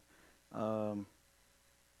this thing.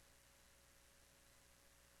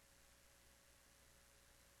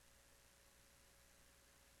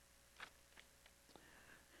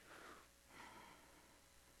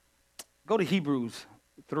 Go to Hebrews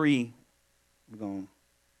 3. I'm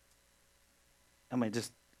going to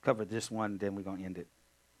just cover this one, then we're going to end it.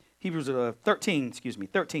 Hebrews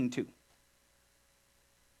 13:2.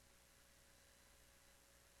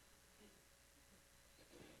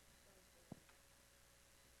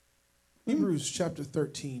 Hebrews chapter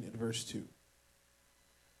 13 and verse 2.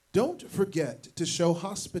 Don't forget to show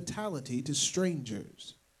hospitality to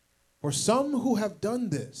strangers, for some who have done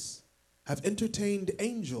this have entertained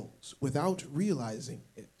angels without realizing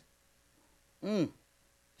it.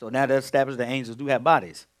 So now that established that angels do have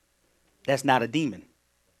bodies. That's not a demon.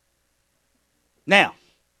 Now,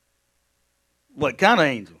 what kind of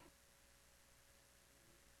angel?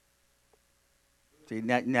 See,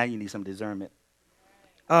 now you need some discernment.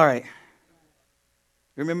 All right.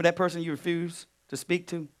 Remember that person you refused to speak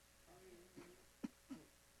to?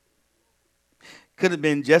 Could have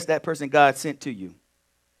been just that person God sent to you.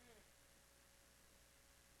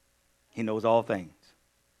 He knows all things.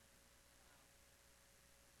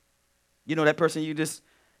 You know that person you just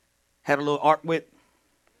had a little art with?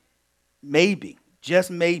 Maybe,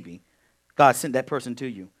 just maybe, God sent that person to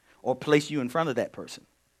you or placed you in front of that person.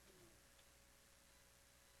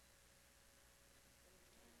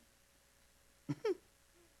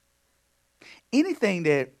 Anything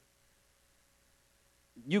that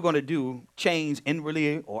you're going to do, change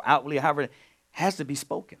inwardly or outwardly, however, has to be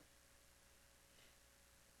spoken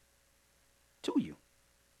to you.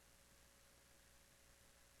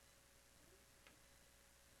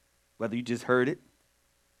 Whether you just heard it,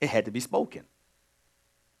 it had to be spoken.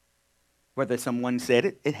 Whether someone said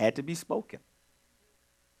it, it had to be spoken.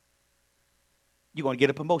 You're going to get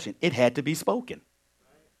a promotion. It had to be spoken.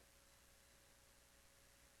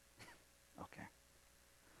 Okay.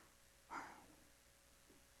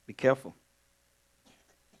 Be careful.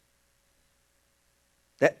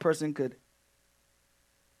 That person could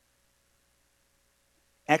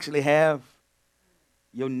actually have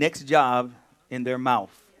your next job in their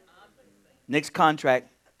mouth. Next contract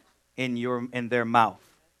in their mouth.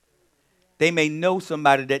 They may know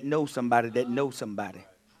somebody that knows somebody that knows somebody.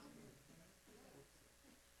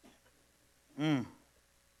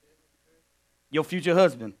 Your future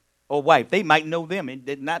husband or wife, they might know them,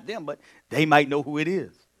 and not them, but they might know who it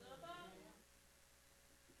is.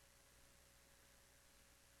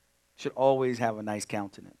 Should always have a nice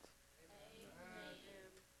countenance.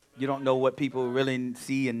 You don't know what people really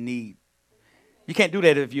see and need. You can't do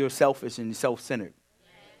that if you're selfish and self-centered.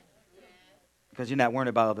 Because you're not worrying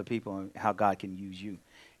about other people and how God can use you.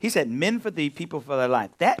 He said, men for thee, people for their life.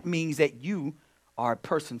 That means that you are a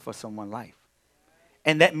person for someone's life.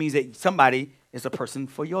 And that means that somebody is a person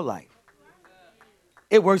for your life.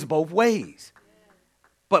 It works both ways.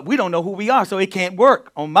 But we don't know who we are, so it can't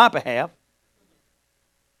work on my behalf.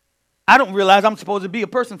 I don't realize I'm supposed to be a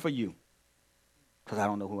person for you because I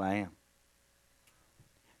don't know who I am.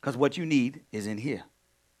 Because what you need is in here.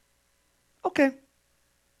 Okay.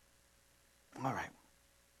 All right.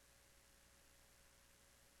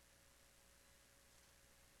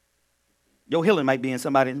 Your healing might be in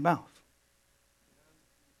somebody's mouth.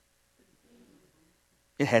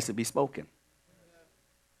 It has to be spoken.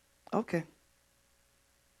 Okay.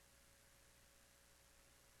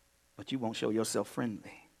 But you won't show yourself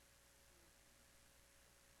friendly.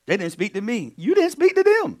 They didn't speak to me. You didn't speak to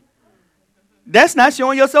them. That's not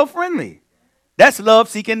showing yourself friendly. That's love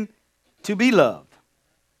seeking to be loved.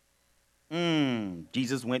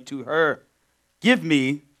 Jesus went to her, give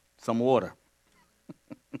me some water.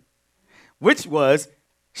 Which was,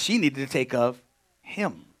 she needed to take of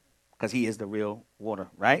him, because he is the real water,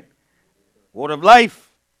 right? Water of life.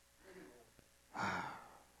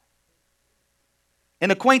 An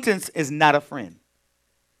acquaintance is not a friend.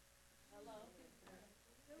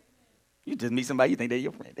 You just meet somebody, you think they're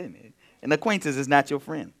your friend, isn't it? An acquaintance is not your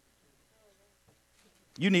friend.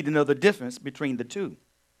 You need to know the difference between the two.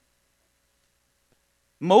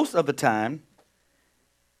 Most of the time,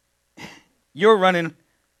 you're running.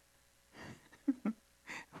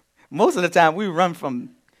 Most of the time, we run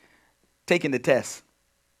from taking the test.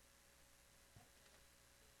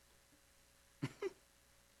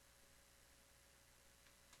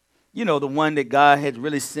 You know, the one that God has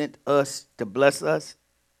really sent us to bless us.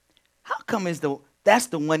 How come that's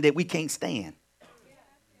the one that we can't stand?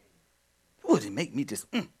 Would it make me just,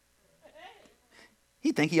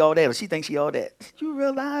 He think he all that or she thinks she all that. Did you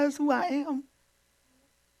realize who I am?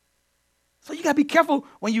 So you got to be careful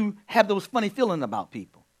when you have those funny feelings about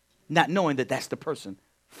people, not knowing that that's the person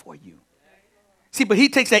for you. See, but he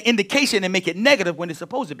takes that indication and make it negative when it's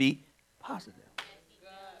supposed to be positive.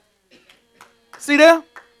 See there?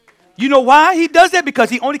 You know why he does that? Because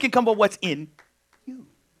he only can come with what's in you.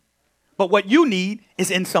 But what you need is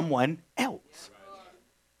in someone else.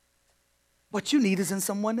 What you need is in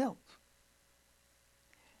someone else.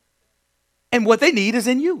 And what they need is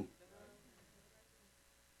in you.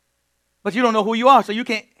 But you don't know who you are, so you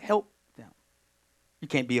can't help them. You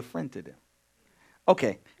can't be a friend to them.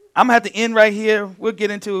 Okay, I'm going to have to end right here. We'll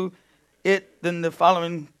get into it in the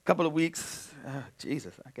following couple of weeks.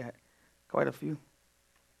 Jesus, I got quite a few.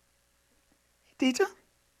 Hey, teacher.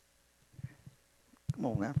 Come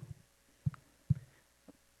on now.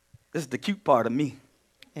 This is the cute part of me.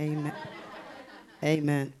 Amen.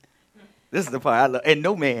 Amen. This is the part I love. And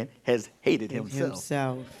no man has hated himself.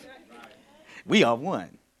 We are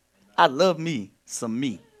one. I love me some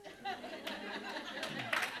me.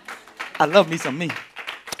 I love me some me.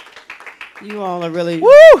 You all are really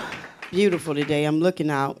Woo! beautiful today. I'm looking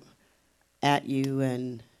out at you,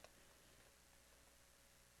 and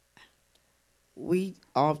we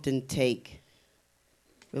often take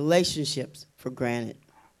relationships for granted.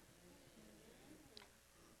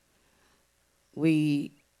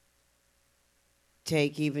 We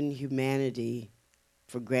take even humanity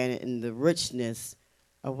for granted and the richness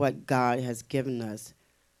of what God has given us.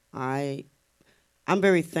 I'm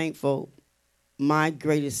very thankful. My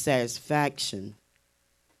greatest satisfaction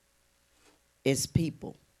is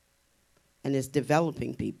people, and it's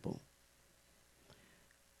developing people.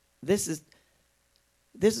 This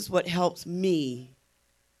is what helps me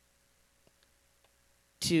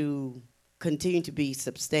to continue to be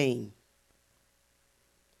sustained.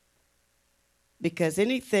 Because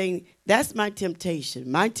anything, that's my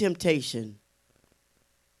temptation. My temptation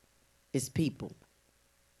is people.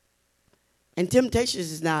 And temptation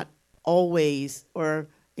is not always or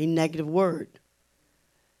a negative word.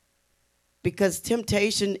 Because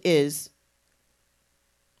temptation is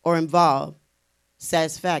or involve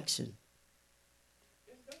satisfaction.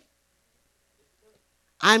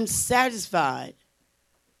 I'm satisfied.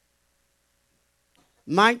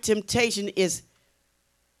 My temptation is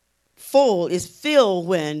filled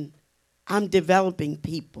when I'm developing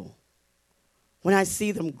people, when I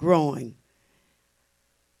see them growing.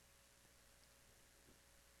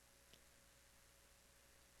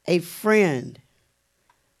 A friend,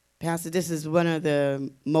 Pastor, this is one of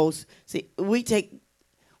the most, see, we take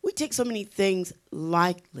so many things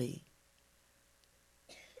lightly,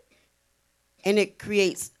 and it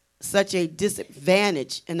creates such a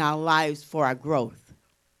disadvantage in our lives for our growth,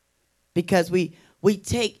 because we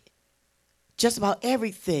take just about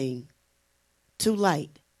everything too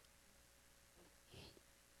light.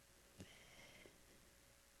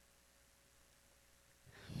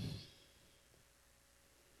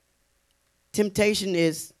 Temptation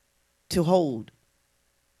is to hold.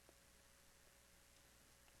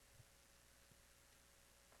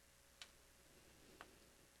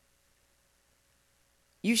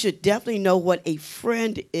 You should definitely know what a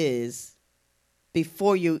friend is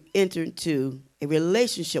before you enter into a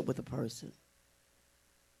relationship with a person.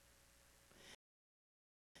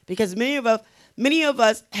 Because many of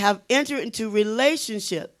us have entered into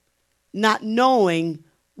relationship not knowing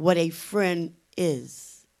what a friend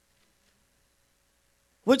is.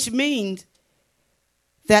 Which means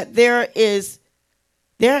that there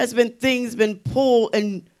has been things been pulled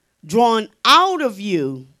and drawn out of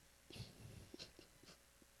you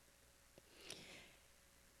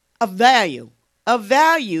of value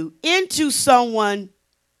into someone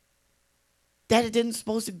that it didn't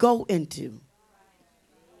supposed to go into.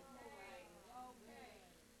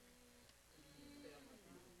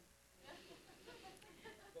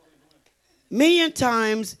 Million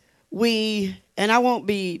times and I won't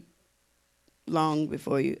be long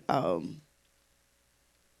before you,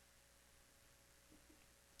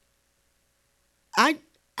 I've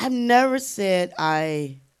never said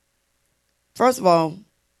first of all,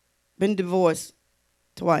 been divorced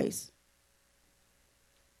twice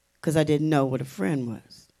because I didn't know what a friend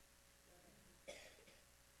was.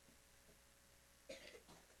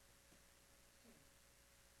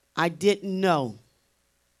 I didn't know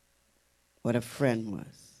what a friend was.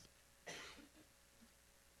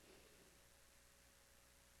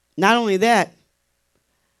 Not only that,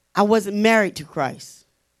 I wasn't married to Christ.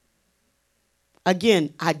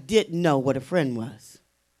 Again, I didn't know what a friend was.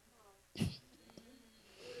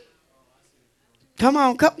 Come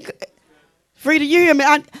on, Frida, you hear me?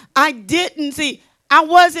 I didn't see. I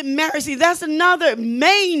wasn't married. See, that's another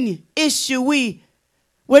main issue.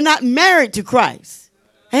 We're not married to Christ,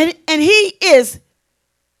 and He is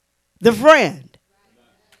the friend.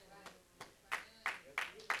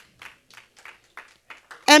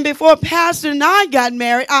 And before Pastor and I got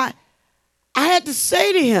married, I had to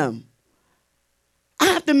say to him, I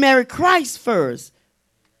have to marry Christ first.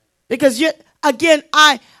 Because, again,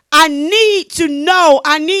 I need to know,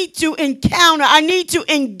 I need to encounter, I need to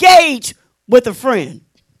engage with a friend.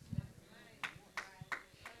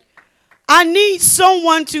 I need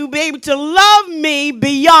someone to be able to love me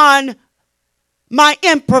beyond my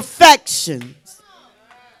imperfections.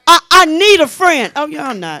 I need a friend. Oh,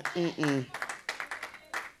 y'all not.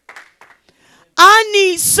 I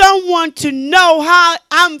need someone to know how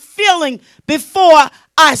I'm feeling before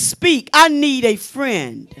I speak. I need a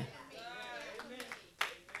friend.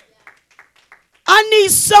 I need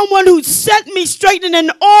someone who set me straight and in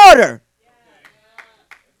order.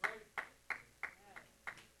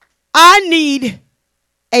 I need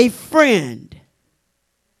a friend.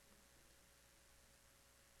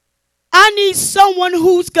 I need someone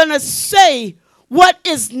who's going to say what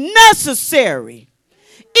is necessary,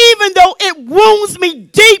 even though it wounds me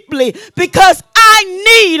deeply, because I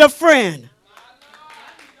need a friend.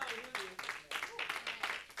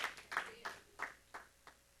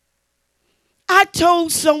 I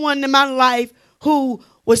told someone in my life who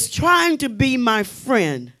was trying to be my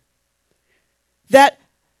friend that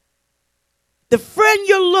the friend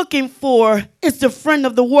you're looking for is the friend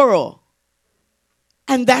of the world,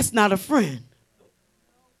 and that's not a friend.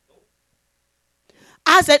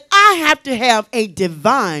 I said, I have to have a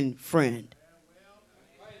divine friend.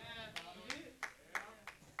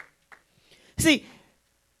 See,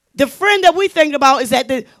 the friend that we think about is that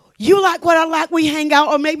you like what I like, we hang out,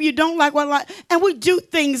 or maybe you don't like what I like, and we do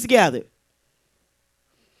things together.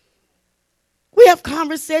 We have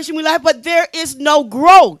conversation, we laugh, but there is no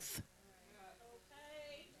growth.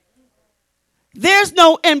 There's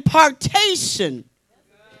no impartation.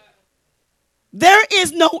 There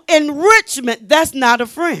is no enrichment. That's not a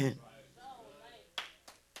friend.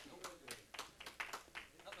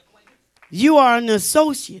 You are an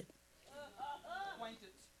associate.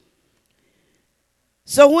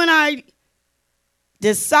 So when I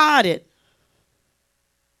decided,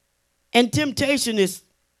 and temptation is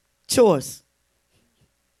choice.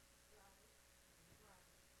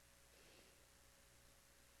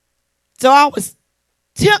 So I was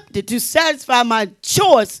tempted to satisfy my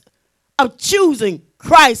choice of choosing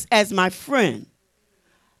Christ as my friend.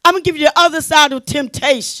 I'm going to give you the other side of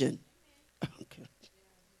temptation. Okay.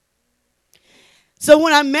 So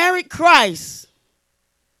when I married Christ,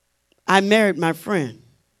 I married my friend.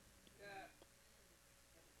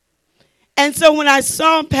 And so when I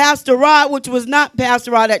saw Pastor Rod, which was not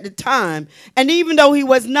Pastor Rod at the time, and even though he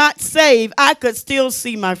was not saved, I could still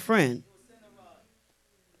see my friend.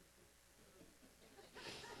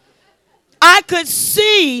 I could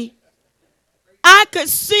see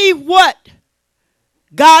what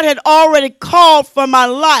God had already called for my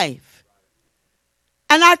life.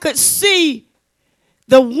 And I could see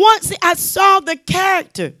I saw the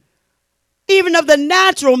character, even of the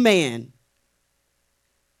natural man.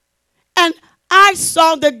 And I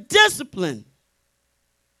saw the discipline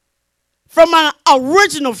from my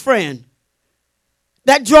original friend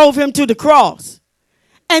that drove him to the cross.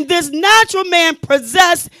 And this natural man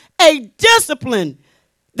possessed a discipline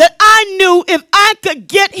that I knew if I could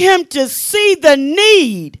get him to see the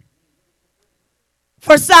need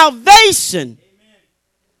for salvation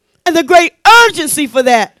and the great urgency for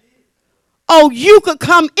that, oh, you could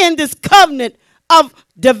come in this covenant of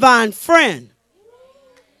divine friend.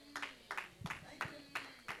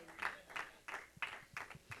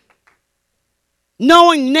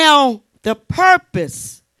 knowing now the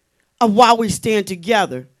purpose of why we stand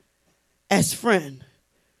together as friends.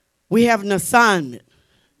 We have an assignment.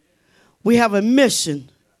 We have a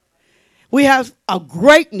mission. We have a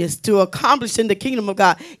greatness to accomplish in the kingdom of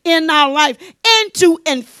God in our life and to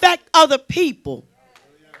infect other people.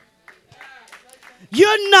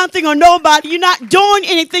 You're nothing or nobody. You're not doing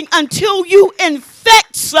anything until you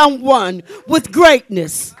infect someone with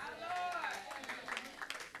greatness.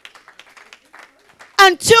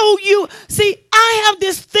 Until you, see, I have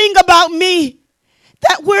this thing about me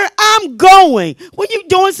that where I'm going, when you're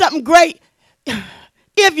doing something great,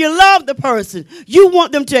 if you love the person, you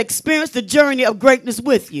want them to experience the journey of greatness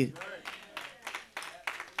with you.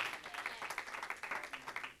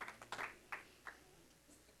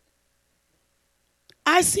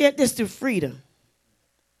 I said this to Frida.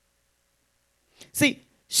 See,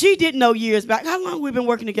 she didn't know years back. How long have we been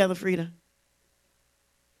working together, Frida?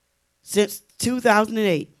 Since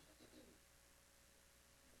 2008.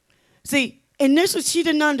 See, initially she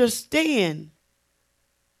didn't understand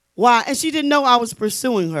why, and she didn't know I was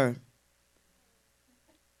pursuing her.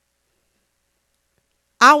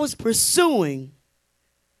 I was pursuing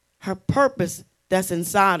her purpose that's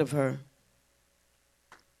inside of her.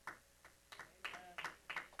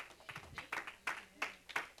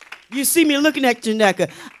 You see me looking at Janeka.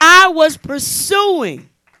 I was pursuing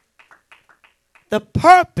the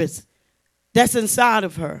purpose that's inside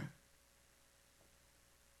of her.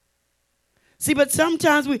 See, but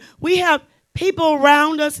sometimes we have people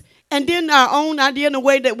around us and then our own idea in the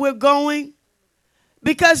way that we're going,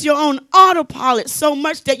 because you're on autopilot so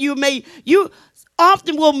much that you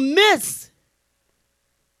often will miss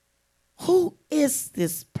who is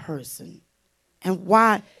this person and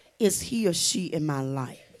why is he or she in my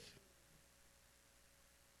life?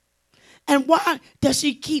 And why does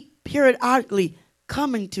she keep periodically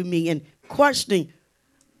coming to me and questioning,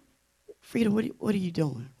 Frida, what are you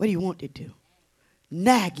doing? What do you want to do?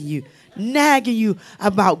 Nagging you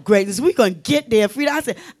about greatness. We're going to get there, Frida. I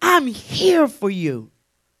said, I'm here for you.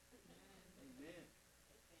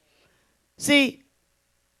 See,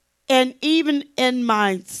 and even in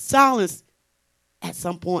my silence, at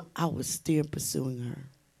some point, I was still pursuing her.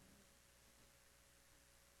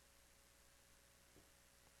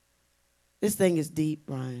 This thing is deep,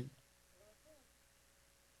 Brian.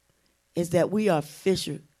 Is that we are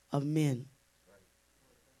fishers of men.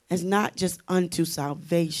 It's not just unto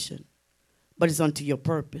salvation, but it's unto your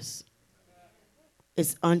purpose.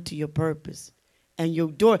 It's unto your purpose. And your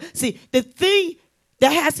door. See, the thing that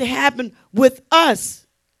has to happen with us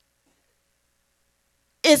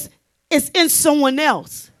is in someone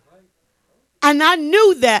else. And I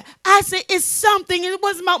knew that. I said, it's something. It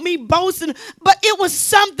wasn't about me boasting, but it was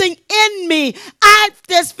something in me. I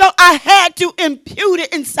just felt I had to impute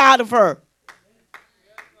it inside of her.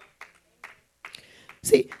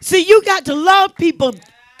 See, you got to love people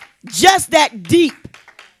just that deep.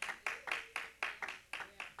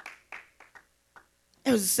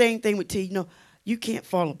 It was the same thing with T. You can't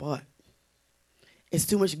fall apart. It's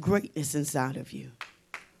too much greatness inside of you.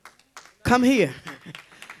 Come here.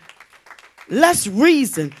 Let's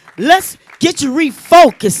reason. Let's get you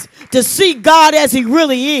refocused to see God as he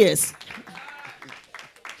really is.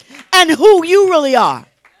 And who you really are.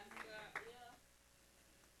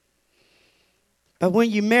 But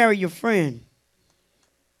when you marry your friend,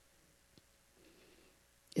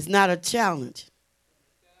 it's not a challenge.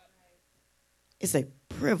 It's a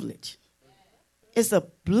privilege. It's a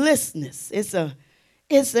blissness.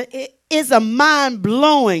 It's a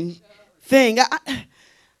mind-blowing thing.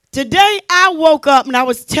 Today I woke up and I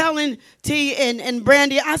was telling T and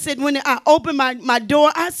Brandy, I said, when I opened my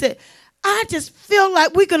door, I said, I just feel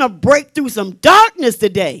like we're going to break through some darkness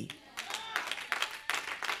today.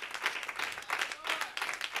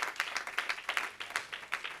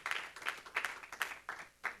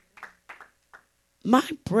 My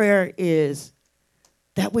prayer is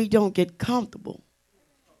that we don't get comfortable.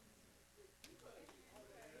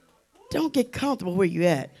 Don't get comfortable where you're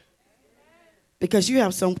at. Because you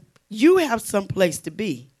have some place to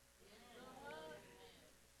be.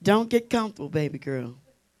 Don't get comfortable, baby girl.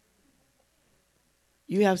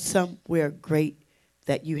 You have somewhere great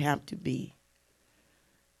that you have to be.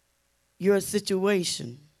 Your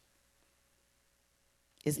situation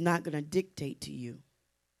is not going to dictate to you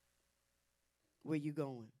where you're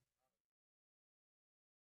going.